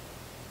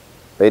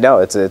no,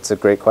 it's a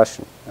great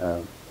question.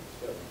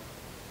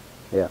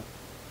 Yeah.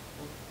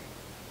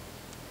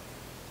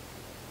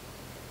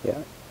 Yeah,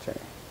 Jerry.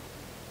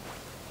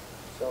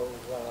 So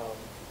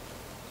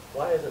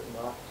why is it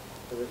not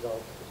the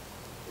result,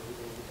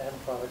 the end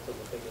product of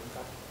the big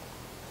impact?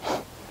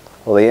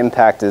 Well, the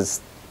impact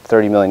is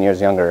 30 million years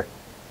younger.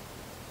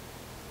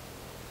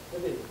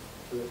 Maybe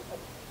it's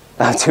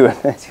To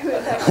it.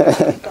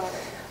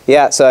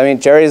 Yeah, so I mean,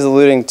 Jerry's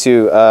alluding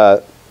to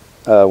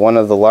one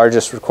of the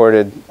largest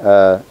recorded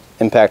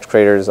impact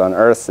craters on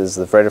Earth is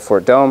the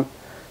Vredefort Dome,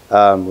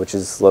 which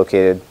is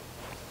located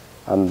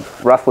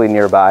roughly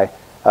nearby.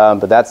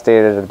 But that's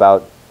dated at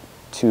about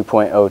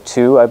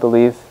 2.02, I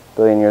believe,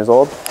 billion years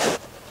old.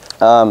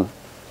 And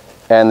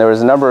there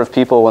was a number of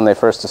people when they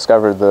first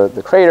discovered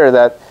the crater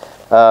that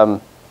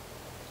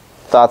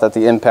thought that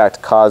the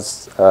impact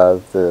caused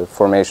the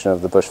formation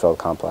of the Bushveld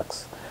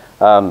complex.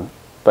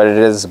 But it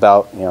is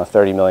about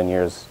 30 million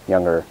years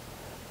younger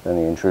than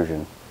the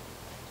intrusion.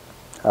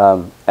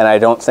 And I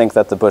don't think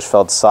that the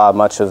Bushveld saw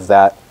much of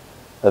that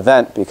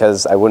event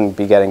because I wouldn't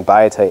be getting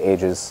biotite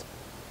ages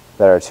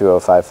that are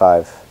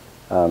 2055.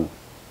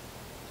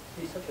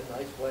 Be such a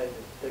nice way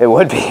to It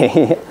would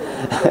be.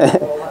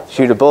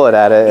 Shoot a bullet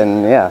at it,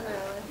 and yeah.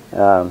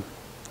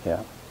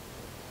 Yeah.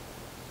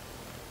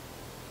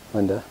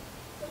 Linda?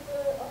 So the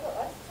other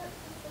isotope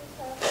systems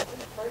have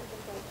this very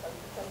different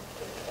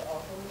temperature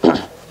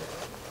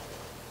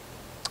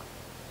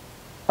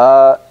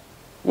to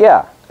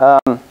Yeah.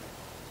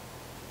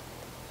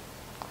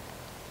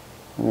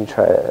 Let me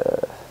try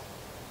to,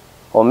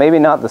 well, maybe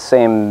not the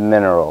same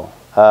mineral.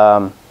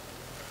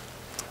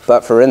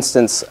 But for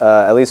instance,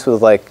 at least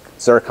with like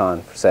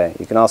zircon, per se,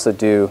 you can also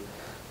do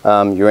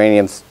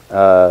uranium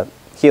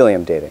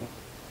helium dating.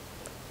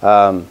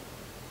 Or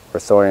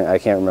thorium, I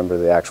can't remember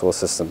the actual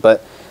system.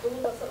 But what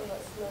about something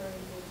like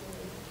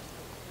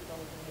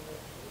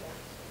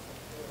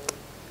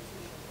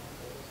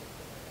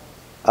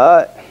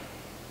slurry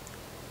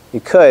you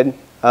could.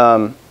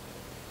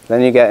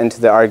 Then you get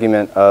into the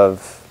argument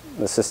of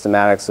the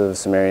systematics of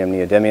samarium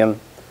neodymium,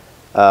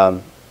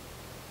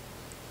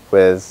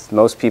 with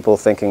most people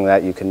thinking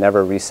that you can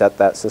never reset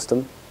that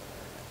system.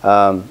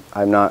 I'm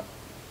not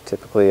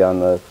typically on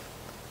the,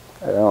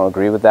 I don't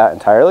agree with that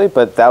entirely,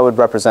 but that would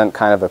represent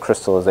kind of a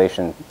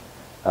crystallization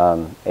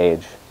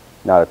age,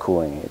 not a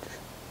cooling age.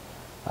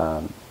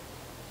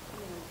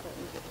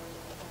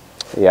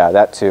 Yeah,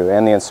 that too,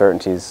 and the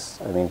uncertainties,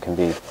 I mean, can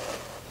be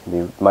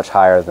much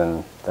higher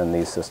than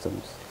these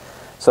systems.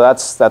 So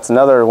that's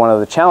another one of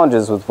the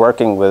challenges with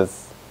working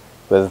with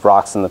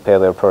rocks in the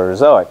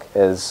Paleoproterozoic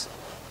is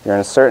your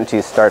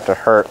uncertainties start to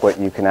hurt what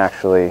you can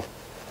actually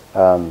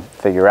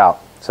figure out.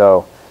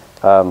 So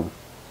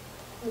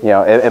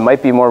it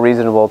might be more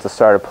reasonable to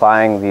start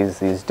applying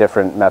these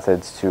different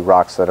methods to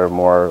rocks that are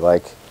more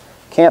like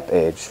camp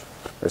age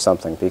or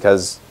something,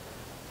 because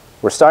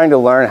we're starting to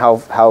learn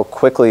how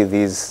quickly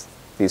these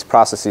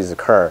processes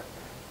occur.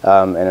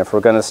 And if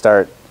we're going to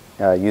start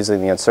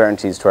using the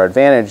uncertainties to our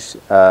advantage,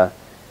 it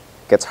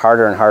gets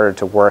harder and harder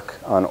to work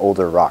on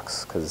older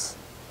rocks, because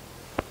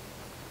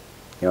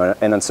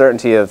an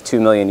uncertainty of 2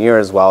 million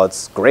years, while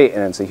it's great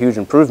and it's a huge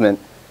improvement,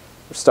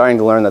 we're starting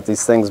to learn that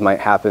these things might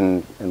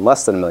happen in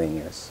less than 1 million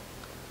years.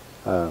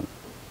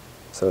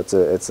 So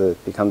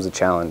it becomes a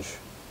challenge.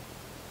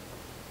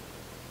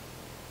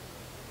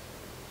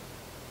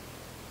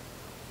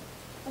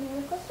 Any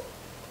other questions?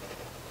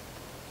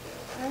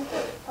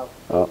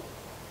 Oh.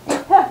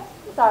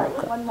 Sorry,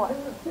 one more.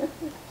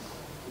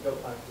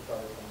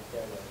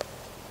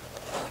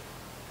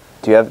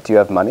 Do you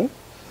have money?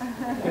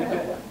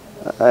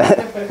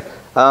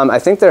 I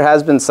think there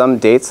has been some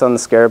dates on the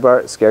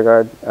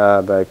Skaregard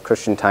by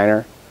Christian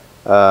Tyner,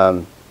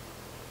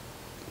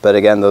 but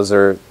again,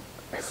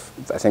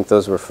 I think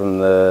those were from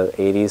the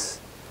 80s.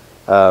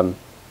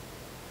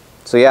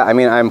 So yeah, I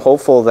mean, I'm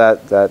hopeful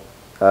that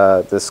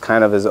this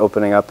kind of is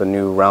opening up a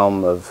new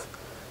realm of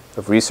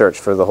research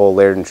for the whole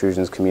layered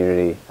intrusions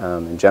community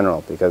in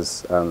general,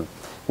 because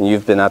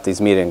you've been at these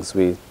meetings.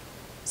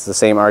 It's the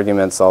same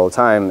arguments all the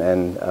time,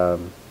 and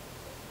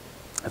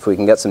if we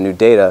can get some new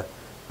data,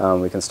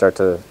 we can start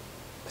to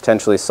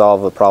potentially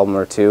solve a problem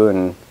or two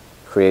and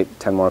create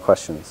 10 more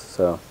questions.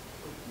 So,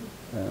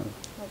 Like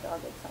all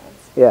good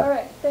science. yeah. All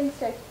right, thanks,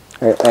 Jake.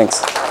 All right,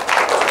 thanks.